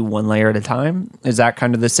only do one layer at a time. Is that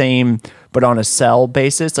kind of the same, but on a cell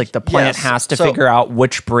basis? Like the plant Yes. has to So- figure out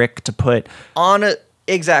which brick to put.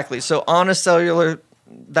 Exactly. So on a cellular,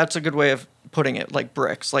 that's a good way of putting it, like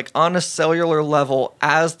bricks. Like on a cellular level,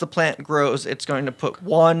 as the plant grows, it's going to put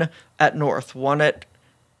one at north, one at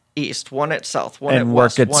east, one at south, one And at work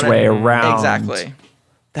west, its one way at, around. Exactly.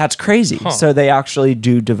 That's crazy. Huh. So they actually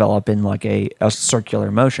do develop in like a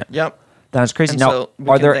circular motion. Yep. That's crazy. And Now, so we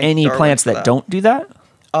are can there thank any Darwin plants for that that. don't do that?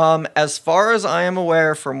 As far as I am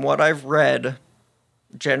aware, from what I've read,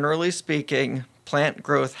 generally speaking, plant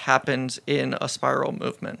growth happens in a spiral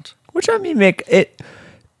movement. Which I mean,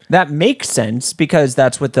 that makes sense because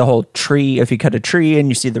that's what the whole tree. If you cut a tree and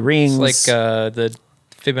you see the rings, It's like the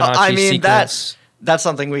Fibonacci I mean, sequence. that's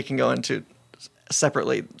something we can go into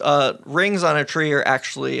separately. Rings on a tree are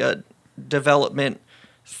actually a development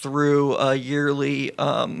through a yearly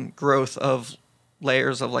growth of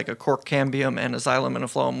layers of like a cork cambium and a xylem and a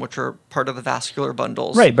phloem, which are part of the vascular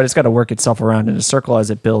bundles. right, but it's got to work itself around in a circle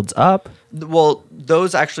as it builds up. Well,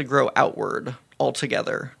 those actually grow outward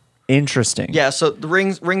altogether. Interesting. Yeah, so the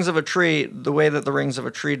rings of a tree, the way that the rings of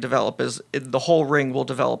a tree develop is the whole ring will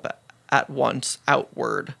develop at once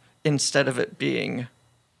outward instead of it being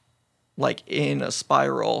like in a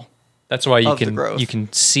spiral. That's why you of the can growth. you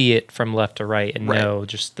can see it from left to right and Right. know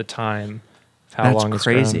just the time of how That's long it's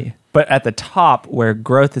crazy. grown. But at the top where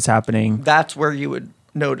growth is happening, That's where you would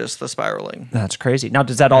notice the spiraling. that's crazy. Now,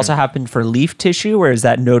 does that also happen for leaf tissue, or is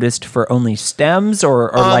that noticed for only stems,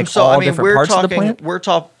 or like So all I mean, different parts of the plant?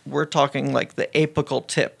 We're talking like the apical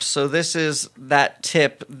tip. So this is that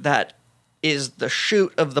tip that is the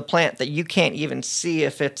shoot of the plant that you can't even see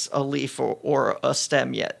if it's a leaf or a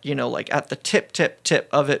stem yet. Like at the tip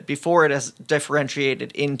of it before it has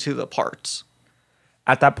differentiated into the parts.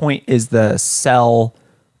 At that point, is the cell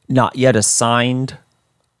not yet assigned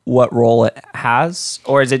what role it has,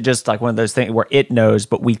 or is it just like one of those things where it knows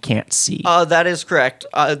but we can't see? That is correct.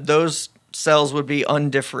 Those cells would be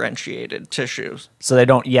undifferentiated tissues. So they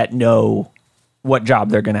don't yet know what job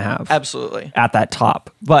they're going to have Absolutely. at that top,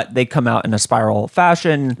 but they come out in a spiral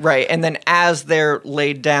fashion. Right, and then as they're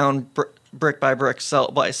laid down brick by brick, cell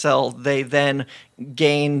by cell, they then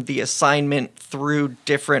gain the assignment through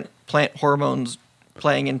different plant hormones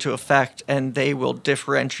playing into effect, and they will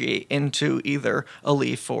differentiate into either a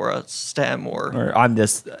leaf or a stem Or on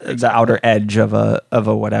this the outer edge of a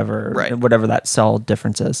whatever, Right. whatever that cell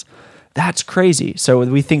difference is. That's crazy. So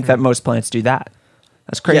we think that most plants do that.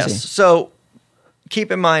 That's crazy. Yes. So keep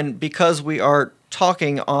in mind, because we are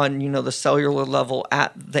talking on the cellular level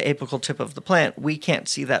at the apical tip of the plant, we can't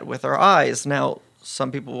see that with our eyes. Now, some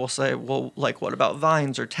people will say, well, like what about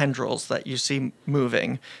vines or tendrils that you see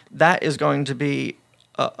moving? That is going to be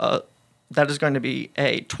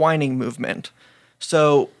a twining movement.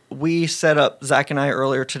 So Zach and I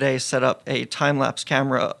earlier today set up a time-lapse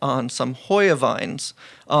camera on some Hoya vines,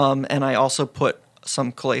 and I also put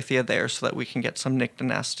some Calathea there so that we can get some Nick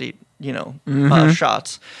Nasty,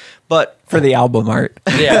 shots. But For the album art.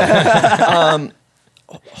 Yeah.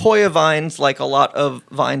 Hoya vines, like a lot of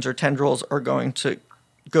vines or tendrils, are going to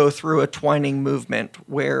go through a twining movement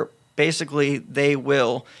where basically they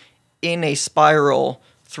will, in a spiral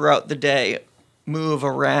throughout the day, move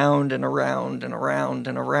around and around and around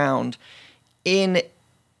and around in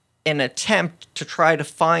an attempt to try to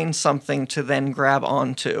find something to then grab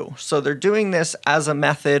onto. So they're doing this as a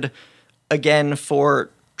method, again, for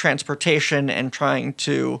transportation and trying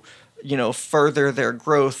to, further their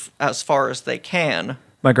growth as far as they can.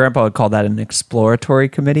 My grandpa would call that an exploratory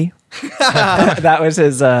committee. that was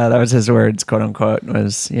his words, quote unquote,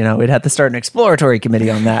 was, we'd have to start an exploratory committee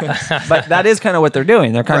on that. But that is kind of what they're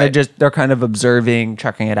doing. They're kind Right. of they're kind of observing,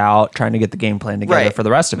 checking it out, trying to get the game plan together Right. for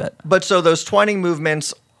the rest of it. But so those twining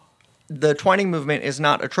movements, the twining movement is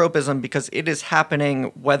not a tropism because it is happening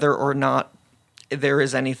whether or not there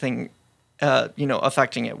is anything,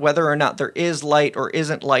 affecting it. Whether or not there is light or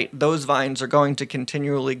isn't light, those vines are going to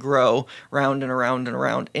continually grow round and around and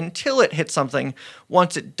around until it hits something.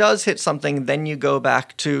 Once it does hit something, then you go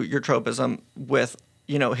back to your tropism with,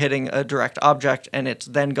 hitting a direct object, and it's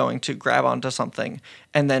then going to grab onto something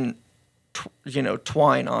and then,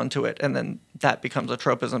 twine onto it, and then that becomes a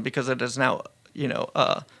tropism because it is now,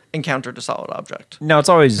 encountered a solid object. Now, it's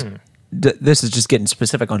always, this is just getting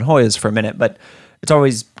specific on Hoyas for a minute, but it's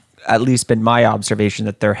always at least been my observation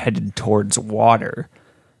that they're headed towards water.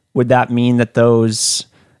 Would that mean that those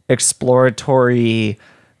exploratory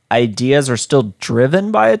ideas are still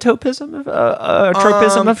driven by a tropism of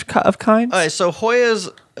kind? All right, so Hoyas,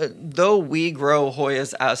 though we grow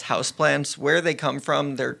Hoyas as houseplants, where they come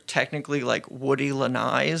from, they're technically like woody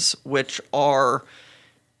lanais, which are,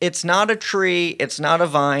 it's not a tree, it's not a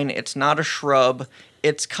vine, it's not a shrub.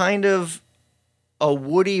 It's kind of a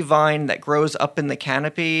woody vine that grows up in the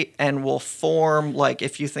canopy and will form, like,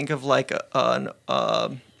 if you think of like a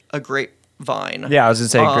grapevine. Yeah, I was gonna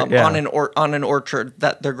say on an orchard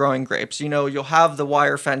that they're growing grapes. You'll have the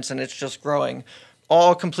wire fence and it's just growing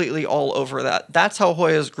all over that. That's how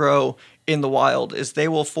Hoyas grow in the wild, is they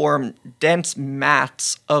will form dense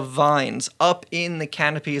mats of vines up in the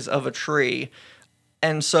canopies of a tree.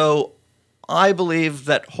 And so I believe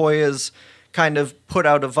that Hoyas kind of put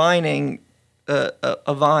out a vine and,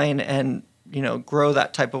 grow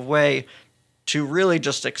that type of way to really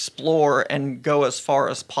just explore and go as far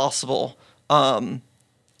as possible.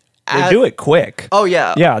 They do it quick. Oh,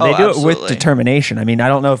 yeah. Yeah, they do absolutely. it with determination. I mean, I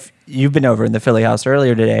don't know if you've been over in the Philly house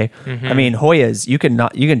earlier today. Mm-hmm. I mean, Hoyas, you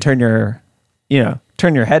can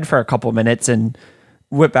turn your head for a couple minutes and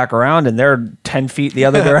whip back around, and they're 10 feet the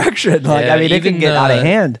other direction. Yeah, it can get out of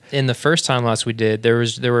hand. In the first time lapse we did, there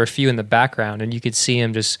were a few in the background, and you could see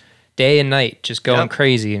them just day and night, just going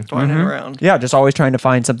crazy. Twining around. Yeah, just always trying to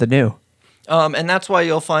find something new. And that's why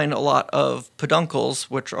you'll find a lot of peduncles,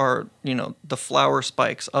 which are, the flower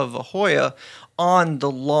spikes of a Hoya, on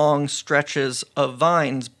the long stretches of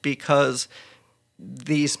vines, because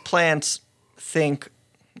these plants think,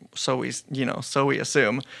 so we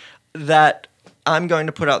assume, that I'm going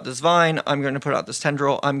to put out this vine, I'm going to put out this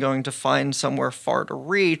tendril, I'm going to find somewhere far to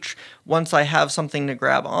reach. Once I have something to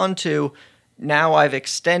grab onto, now I've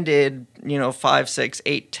extended, 5, 6,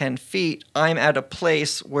 8, 10 feet. I'm at a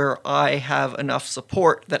place where I have enough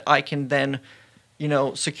support that I can then,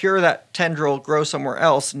 secure that tendril, grow somewhere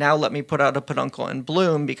else. Now let me put out a peduncle and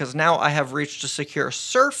bloom, because now I have reached a secure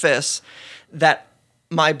surface that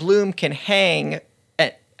my bloom can hang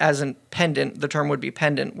as a pendant. The term would be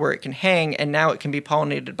pendant, where it can hang, and now it can be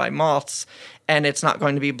pollinated by moths, and it's not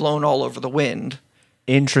going to be blown all over the wind.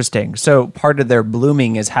 Interesting. So part of their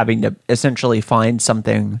blooming is having to essentially find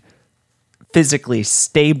something physically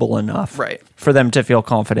stable enough for them to feel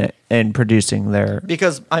confident in producing their...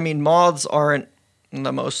 Because, moths aren't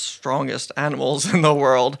the most strongest animals in the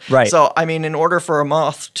world. Right. So, in order for a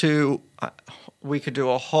moth to... we could do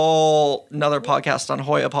a whole another podcast on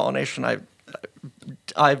Hoya pollination.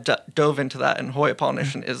 I've dove into that, and Hoya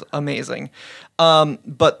pollination is amazing.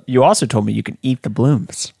 But you also told me you can eat the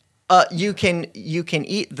blooms. You can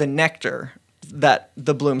eat the nectar that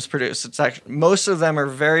the blooms produce. It's actually, most of them are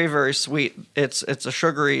very, very sweet. It's a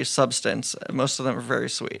sugary substance. Most of them are very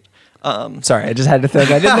sweet. Sorry, I just had to throw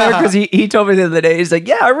that in there because he told me the other day, he's like,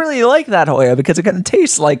 yeah, I really like that Hoya because it kind of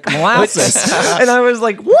tastes like molasses. And I was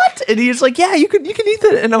like, what? And he's like, yeah, you can eat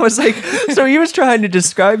that. And I was like, so he was trying to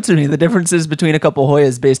describe to me the differences between a couple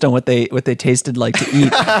Hoyas based on what they tasted like to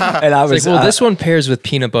eat. And I was like, well, this one pairs with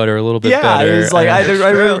peanut butter a little bit better. Yeah, he's like,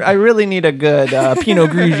 I really need a good Pinot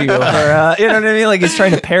Grigio. Or, you know what I mean? Like he's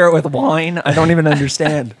trying to pair it with wine. I don't even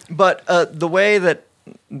understand. But the way that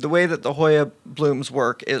the Hoya blooms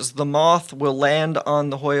work is the moth will land on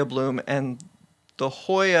the Hoya bloom, and the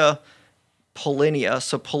Hoya pollinia,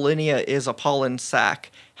 so pollinia is a pollen sac,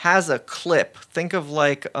 has a clip. Think of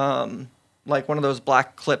like one of those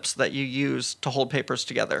black clips that you use to hold papers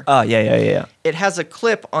together. Oh, yeah. It has a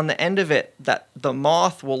clip on the end of it that the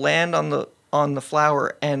moth will land on the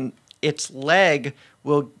flower, and its leg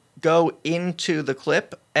will go into the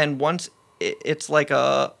clip, and once it's like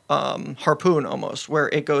a harpoon almost, where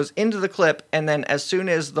it goes into the clip, and then as soon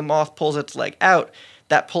as the moth pulls its leg out,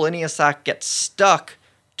 that pollinia sac gets stuck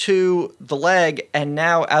to the leg, and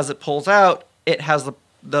now as it pulls out, it has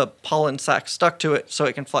the pollen sac stuck to it so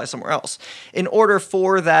it can fly somewhere else. In order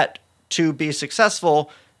for that to be successful,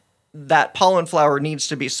 that pollen flower needs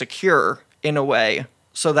to be secure in a way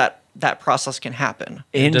so that process can happen.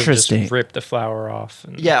 Interesting. Just rip the flower off.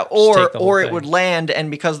 And yeah, or or it would land, and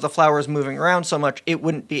because the flower is moving around so much, it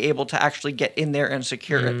wouldn't be able to actually get in there and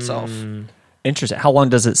secure itself. Interesting. How long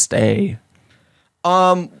does it stay?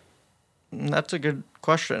 That's a good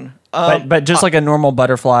question. But just like a normal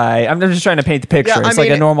butterfly, I'm just trying to paint the picture. Yeah, it's like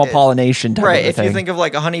a normal pollination type of if thing. you think of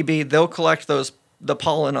like a honeybee, they'll collect the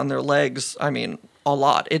pollen on their legs. A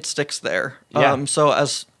lot. It sticks there. Yeah. So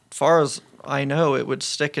as far as I know, it would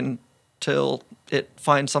stick until it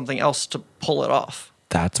finds something else to pull it off.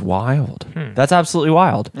 That's wild. That's absolutely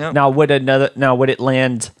wild. Yep. Now would it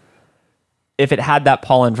land if it had that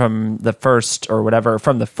pollen from the first or whatever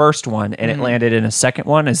from the first one and it landed in a second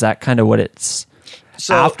one? Is that kind of what it's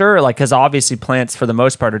after? Like, because obviously plants for the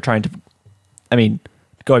most part are trying to,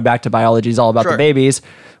 going back to biology is all about the Sure. babies.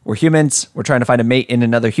 We're humans. We're trying to find a mate in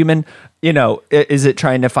another human. You know, is it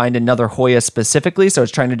trying to find another Hoya specifically? So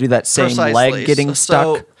it's trying to do that same Precisely. leg getting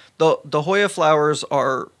stuck. So the Hoya flowers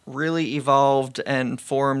are really evolved and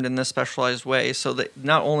formed in this specialized way, so that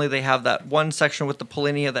not only they have that one section with the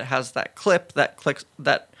pollinia that has that clip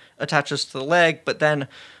that attaches to the leg, but then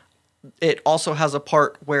it also has a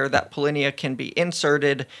part where that pollinia can be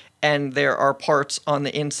inserted, and there are parts on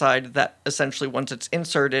the inside that essentially, once it's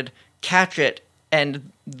inserted, catch it,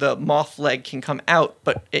 and the moth leg can come out,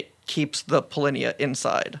 but it keeps the pollinia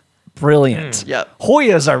inside. Brilliant. Yep.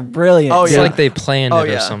 Hoyas are brilliant. Oh, It's yeah. like they planned it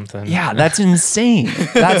yeah. or something. Yeah, that's insane.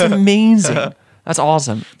 That's amazing. That's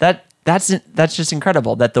awesome. That's just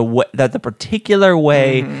incredible that the particular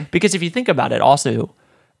way, because if you think about it also,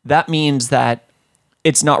 that means that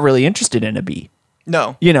it's not really interested in a bee.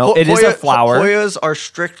 No. You know, it is a flower. Hoyas are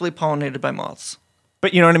strictly pollinated by moths.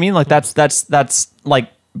 But you know what I mean? Like that's like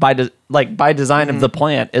by design of the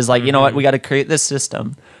plant is like, you know what, we got to create this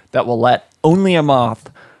system that will let only a moth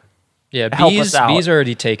Yeah, help us out. bees are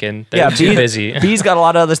already taken. They're too busy. Bees got a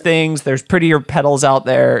lot of other things. There's prettier petals out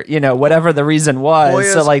there, you know, whatever the reason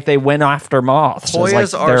was. So Hoyas- like they went after moths. as,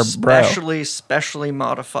 Hoyas like, are their bro. specially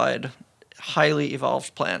modified, highly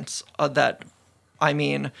evolved plants.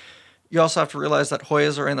 You also have to realize that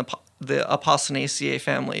Hoyas are in the Apocynaceae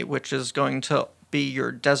family, which is going to be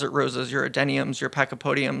your desert roses, your adeniums, your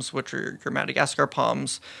pachypodiums, which are your Madagascar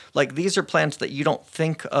palms. Like, these are plants that you don't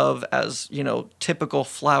think of as, you know, typical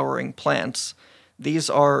flowering plants. These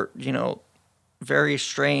are, you know, very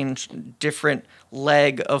strange, different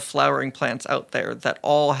leg of flowering plants out there that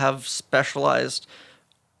all have specialized,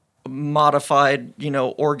 modified, you know,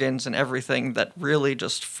 organs and everything that really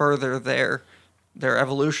just further their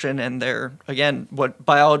evolution and their, again, what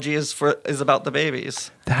biology is about the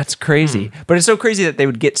babies. That's crazy. But it's so crazy that they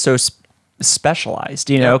would get so specialized,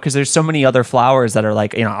 you know, because there's so many other flowers that are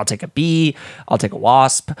like, you know, I'll take a bee, I'll take a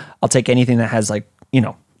wasp, I'll take anything that has like, you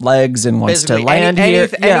know, legs and wants Basically, to land here.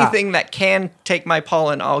 anything that can take my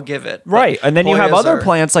pollen, I'll give it. But Right. And then you have Hoyas other are-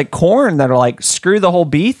 plants like corn that are like, screw the whole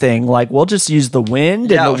bee thing. Like, we'll just use the wind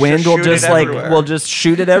Yeah, and the wind will shoot just it like, everywhere. we'll just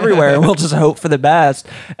shoot it everywhere and we'll just hope for the best.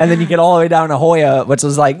 And then you get all the way down to Hoya, which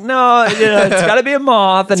is like, no, you know, it's got to be a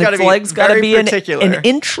moth and gotta its be legs got to very be an particular.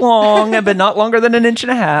 inch long, but not longer than an inch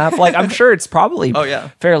and a half. Like, I'm sure it's probably Oh, yeah.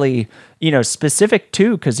 fairly, you know, specific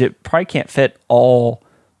too, because it probably can't fit all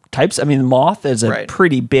types. I mean, moth is a Right.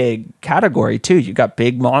 pretty big category too. You got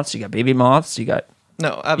big moths, you got baby moths, you got,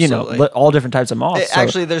 No, you know, absolutely. all different types of moths. So-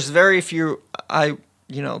 Actually, there's very few.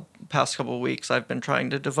 Past couple of weeks, I've been trying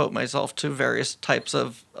to devote myself to various types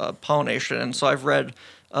of pollination, and so I've read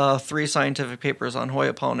 3 scientific papers on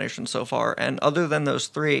Hoya pollination so far. And other than those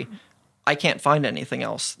 3, I can't find anything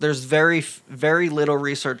else. There's very little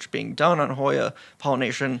research being done on Hoya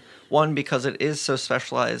pollination. 1, because it is so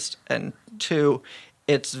specialized, and 2,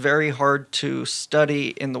 it's very hard to study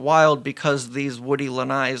in the wild because these woody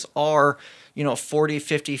lanais are, you know, 40,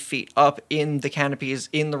 50 feet up in the canopies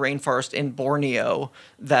in the rainforest in Borneo,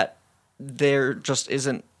 that there just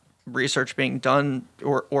isn't research being done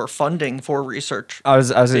or funding for research. I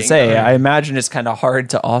was gonna being say, done. I imagine it's kind of hard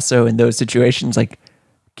to also in those situations like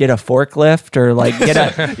get a forklift or like get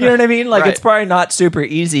a, you know what I mean? Like, Right. it's probably not super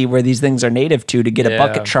easy where these things are native to get a Yeah.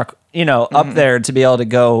 bucket truck, you know, up there to be able to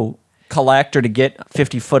go collect or to get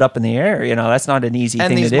 50 foot up in the air. You know, that's not an easy And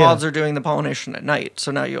thing to these do. moths are doing the pollination at night,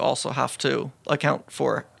 so now you also have to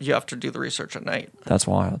you have to do the research at night. That's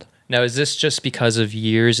wild. Now, is this just because of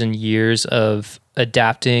years and years of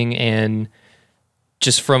adapting and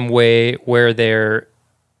just from where they're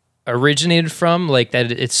originated from, like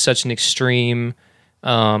that it's such an extreme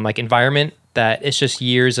like environment that it's just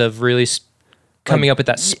years of really coming up with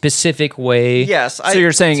that specific way? Yes, So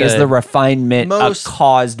you're saying is to- the refinement Most-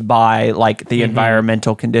 caused by like the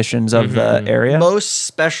environmental conditions of the area? most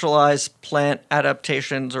specialized plant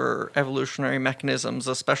adaptations or evolutionary mechanisms,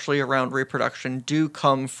 especially around reproduction, do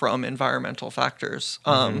come from environmental factors.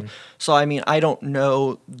 So, I mean, I don't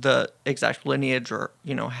know the exact lineage or,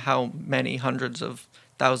 you know, how many hundreds of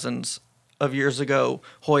thousands of years ago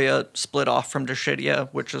Hoya split off from Dischidia,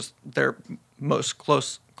 which is their most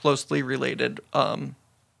closely related,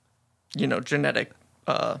 you know, genetic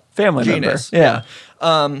Family genus. member.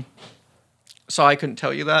 Yeah. So I couldn't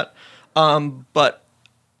tell you that. But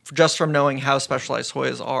just from knowing how specialized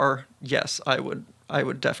Hoyas are, yes, I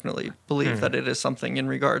would definitely believe that it is something in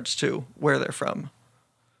regards to where they're from.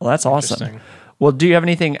 Well, that's awesome. Interesting. Well, do you have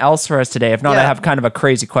anything else for us today? If not, I Yeah. have kind of a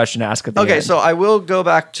crazy question to ask at the Okay, end. so I will go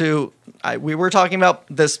back to we were talking about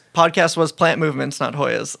this podcast was plant movements, not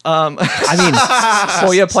Hoyas. I mean,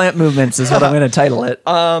 Hoya plant movements is what I'm going to title it.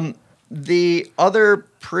 The other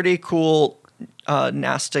pretty cool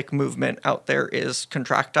nastic movement out there is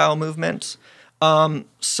contractile movements.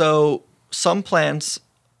 So some plants,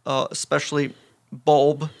 especially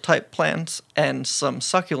bulb type plants and some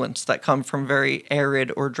succulents that come from very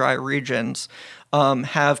arid or dry regions,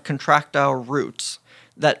 have contractile roots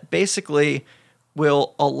that basically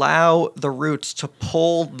will allow the roots to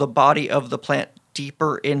pull the body of the plant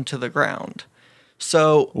deeper into the ground.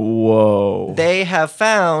 So Whoa. they have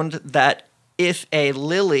found that if a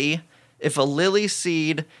lily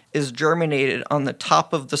seed is germinated on the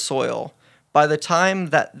top of the soil, by the time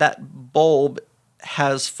that bulb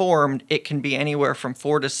has formed, it can be anywhere from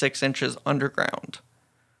 4 to 6 inches underground.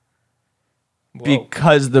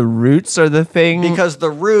 Because the roots are the thing? Because the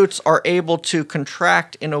roots are able to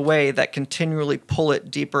contract in a way that continually pull it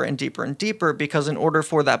deeper and deeper and deeper, because in order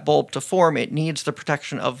for that bulb to form, it needs the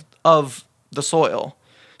protection of the soil.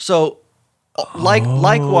 So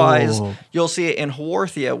likewise, you'll see it in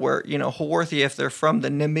Haworthia, where, Haworthia, if they're from the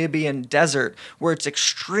Namibian desert, where it's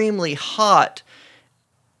extremely hot,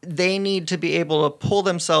 they need to be able to pull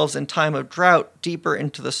themselves in time of drought deeper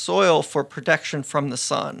into the soil for protection from the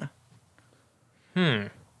sun.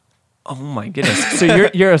 Oh my goodness! So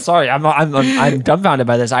you're sorry. I'm dumbfounded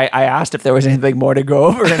by this. I asked if there was anything more to go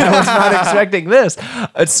over, and I was not expecting this.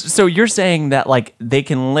 So you're saying that like they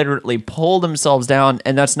can literally pull themselves down,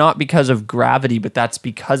 and that's not because of gravity, but that's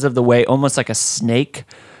because of the way almost like a snake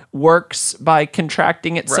works by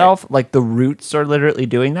contracting itself. Right. Like the roots are literally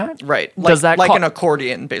doing that. Right. Does that an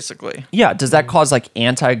accordion, basically? Yeah. Does that cause like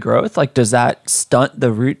anti-growth? Like, does that stunt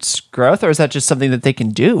the roots' growth, or is that just something that they can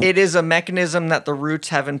do? It is a mechanism that the roots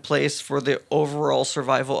have in place for the overall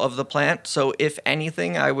survival of the plant. So if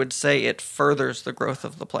anything, I would say it furthers the growth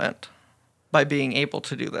of the plant by being able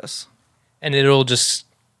to do this. And it'll just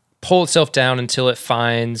pull itself down until it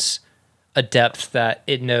finds a depth that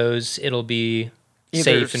it knows it'll be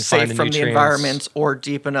Either safe and find the from nutrients. the environment, or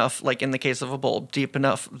deep enough, like in the case of a bulb, deep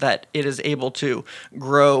enough that it is able to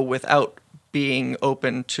grow without being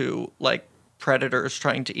open to like predators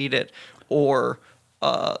trying to eat it, or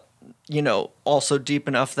also deep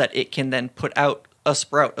enough that it can then put out a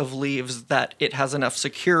sprout of leaves that it has enough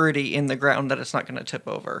security in the ground that it's not going to tip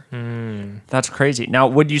over. That's crazy. Now,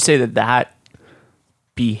 would you say that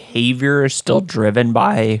behavior is still driven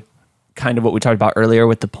by kind of what we talked about earlier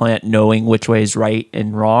with the plant knowing which way is right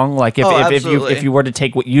and wrong? Like if you were to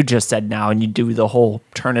take what you just said now and you do the whole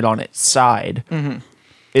turn it on its side,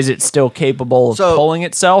 is it still capable of pulling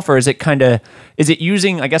itself, or is it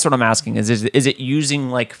using, I guess what I'm asking is it using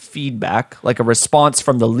like feedback, like a response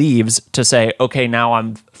from the leaves to say, okay, now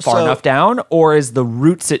I'm far enough down, or is the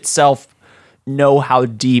roots itself know how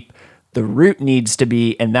deep the root needs to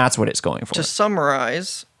be and that's what it's going for? To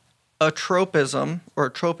summarize, a tropism or a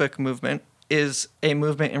tropic movement is a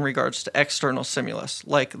movement in regards to external stimulus,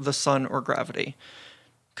 like the sun or gravity.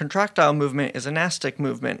 Contractile movement is a nastic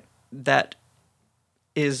movement that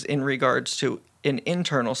is in regards to an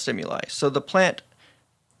internal stimuli. So the plant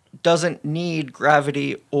doesn't need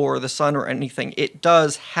gravity or the sun or anything. It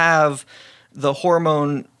does have the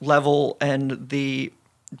hormone level and the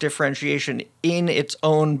differentiation in its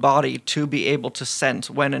own body to be able to sense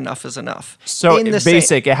when enough is enough. So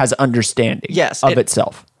it has understanding of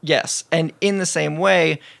itself. Yes, and in the same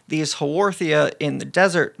way, these Haworthia in the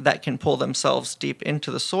desert that can pull themselves deep into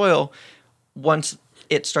the soil, once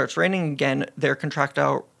it starts raining again, their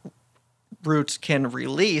contractile roots can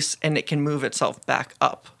release and it can move itself back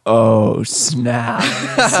up. Oh, snap.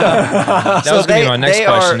 That was going to be my next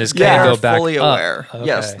question, is can it go back fully up? aware. Okay.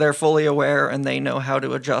 Yes, they're fully aware and they know how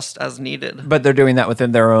to adjust as needed. But they're doing that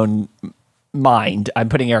within their own mind. I'm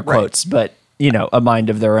putting air quotes, but a mind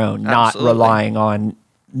of their own, not relying on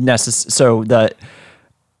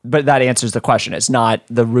but that answers the question. It's not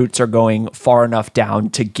the roots are going far enough down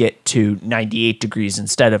to get to 98 degrees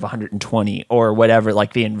instead of 120 or whatever,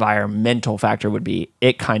 like the environmental factor would be.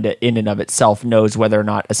 It kind of in and of itself knows whether or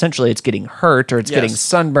not essentially it's getting hurt or it's getting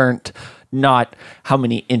sunburnt, not how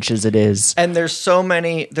many inches it is. And there's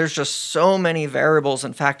just so many variables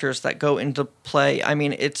and factors that go into play. I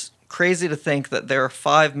mean, it's crazy to think that there are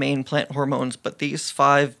 5 main plant hormones, but these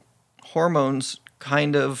 5 hormones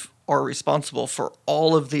kind of are responsible for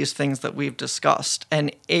all of these things that we've discussed and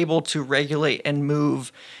able to regulate and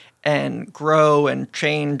move and grow and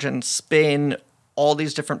change and spin all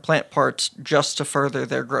these different plant parts just to further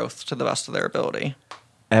their growth to the best of their ability.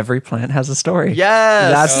 Every plant has a story.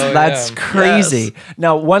 Yes. That's crazy. Yes.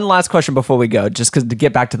 Now, one last question before we go, just to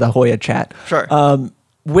get back to the Hoya chat. Sure.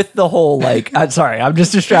 With the whole, sorry, I'm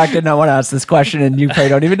just distracted and I want to ask this question and you probably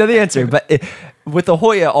don't even know the answer, but with the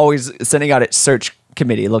Hoya always sending out its search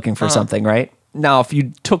committee looking for something, right? Now, if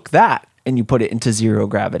you took that and you put it into zero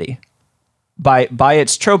gravity? By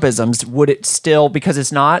its tropisms, would it still, because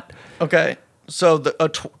it's not... Okay, so the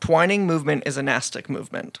twining movement is a nastic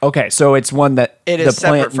movement. Okay, so it's one that It is the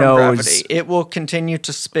plant separate from knows, gravity. It will continue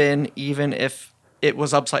to spin even if it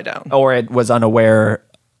was upside down. or it was unaware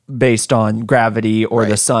based on gravity or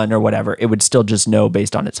the Right. sun or whatever. It would still just know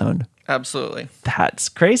based on its own. Absolutely. That's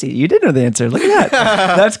crazy. You did know the answer. Look at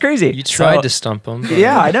that. That's crazy. You tried So- to stump them.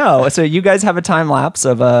 Yeah, I know. So you guys have a time lapse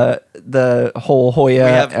of the whole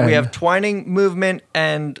Hoya. We have twining movement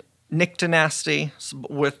and nyctinasty,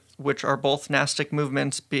 which are both nastic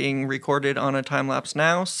movements being recorded on a time lapse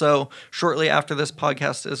now. So shortly after this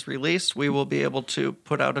podcast is released, we will be able to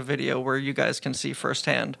put out a video where you guys can see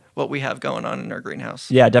firsthand what we have going on in our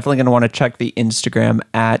greenhouse. Yeah, definitely going to want to check the Instagram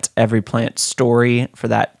at Every Plant Story for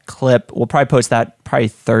that clip. We'll probably post that probably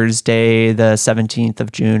Thursday, the 17th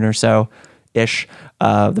of June or so ish.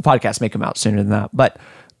 The podcast may come out sooner than that, but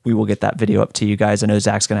we will get that video up to you guys. I know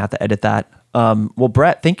Zach's going to have to edit that. Well,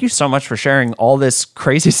 Brett, thank you so much for sharing all this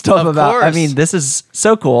crazy stuff Of about, I course. mean, this is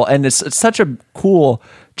so cool. And it's such a cool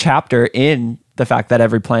chapter in the fact that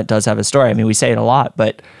every plant does have a story. I mean, we say it a lot,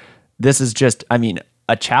 but this is just, I mean,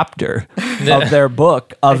 a chapter of their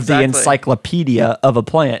book of the Exactly. encyclopedia of a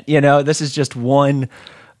plant. You know, this is just one,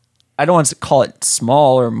 I don't want to call it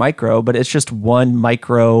small or micro, but it's just one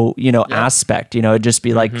micro, aspect. It'd just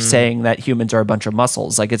be like saying that humans are a bunch of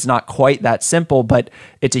muscles. Like, it's not quite that simple, but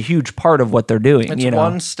it's a huge part of what they're doing. It's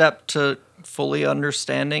one step to fully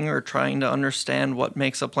understanding or trying to understand what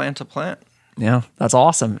makes a plant a plant. Yeah, that's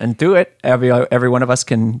awesome. And through it, every one of us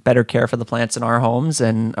can better care for the plants in our homes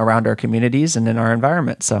and around our communities and in our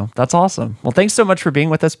environment. So that's awesome. Well, thanks so much for being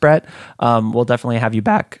with us, Brett. We'll definitely have you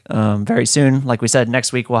back very soon. Like we said,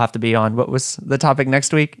 next week we'll have to be on, what was the topic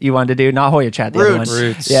next week you wanted to do? Not Hoya Chat, the other Roots. one.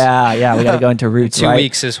 Roots. Yeah, we got to go into roots, 2 right?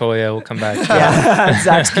 weeks is Hoya. We'll come back. Yeah,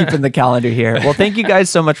 Zach's keeping the calendar here. Well, thank you guys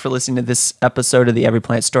so much for listening to this episode of the Every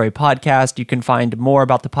Plant Story podcast. You can find more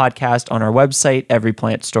about the podcast on our website,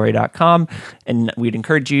 everyplantstory.com. And we'd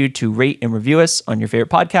encourage you to rate and review us on your favorite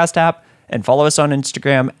podcast app and follow us on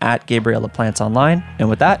Instagram at Gabriella Plants Online. And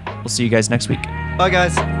with that, we'll see you guys next week. Bye,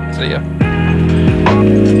 guys. See ya.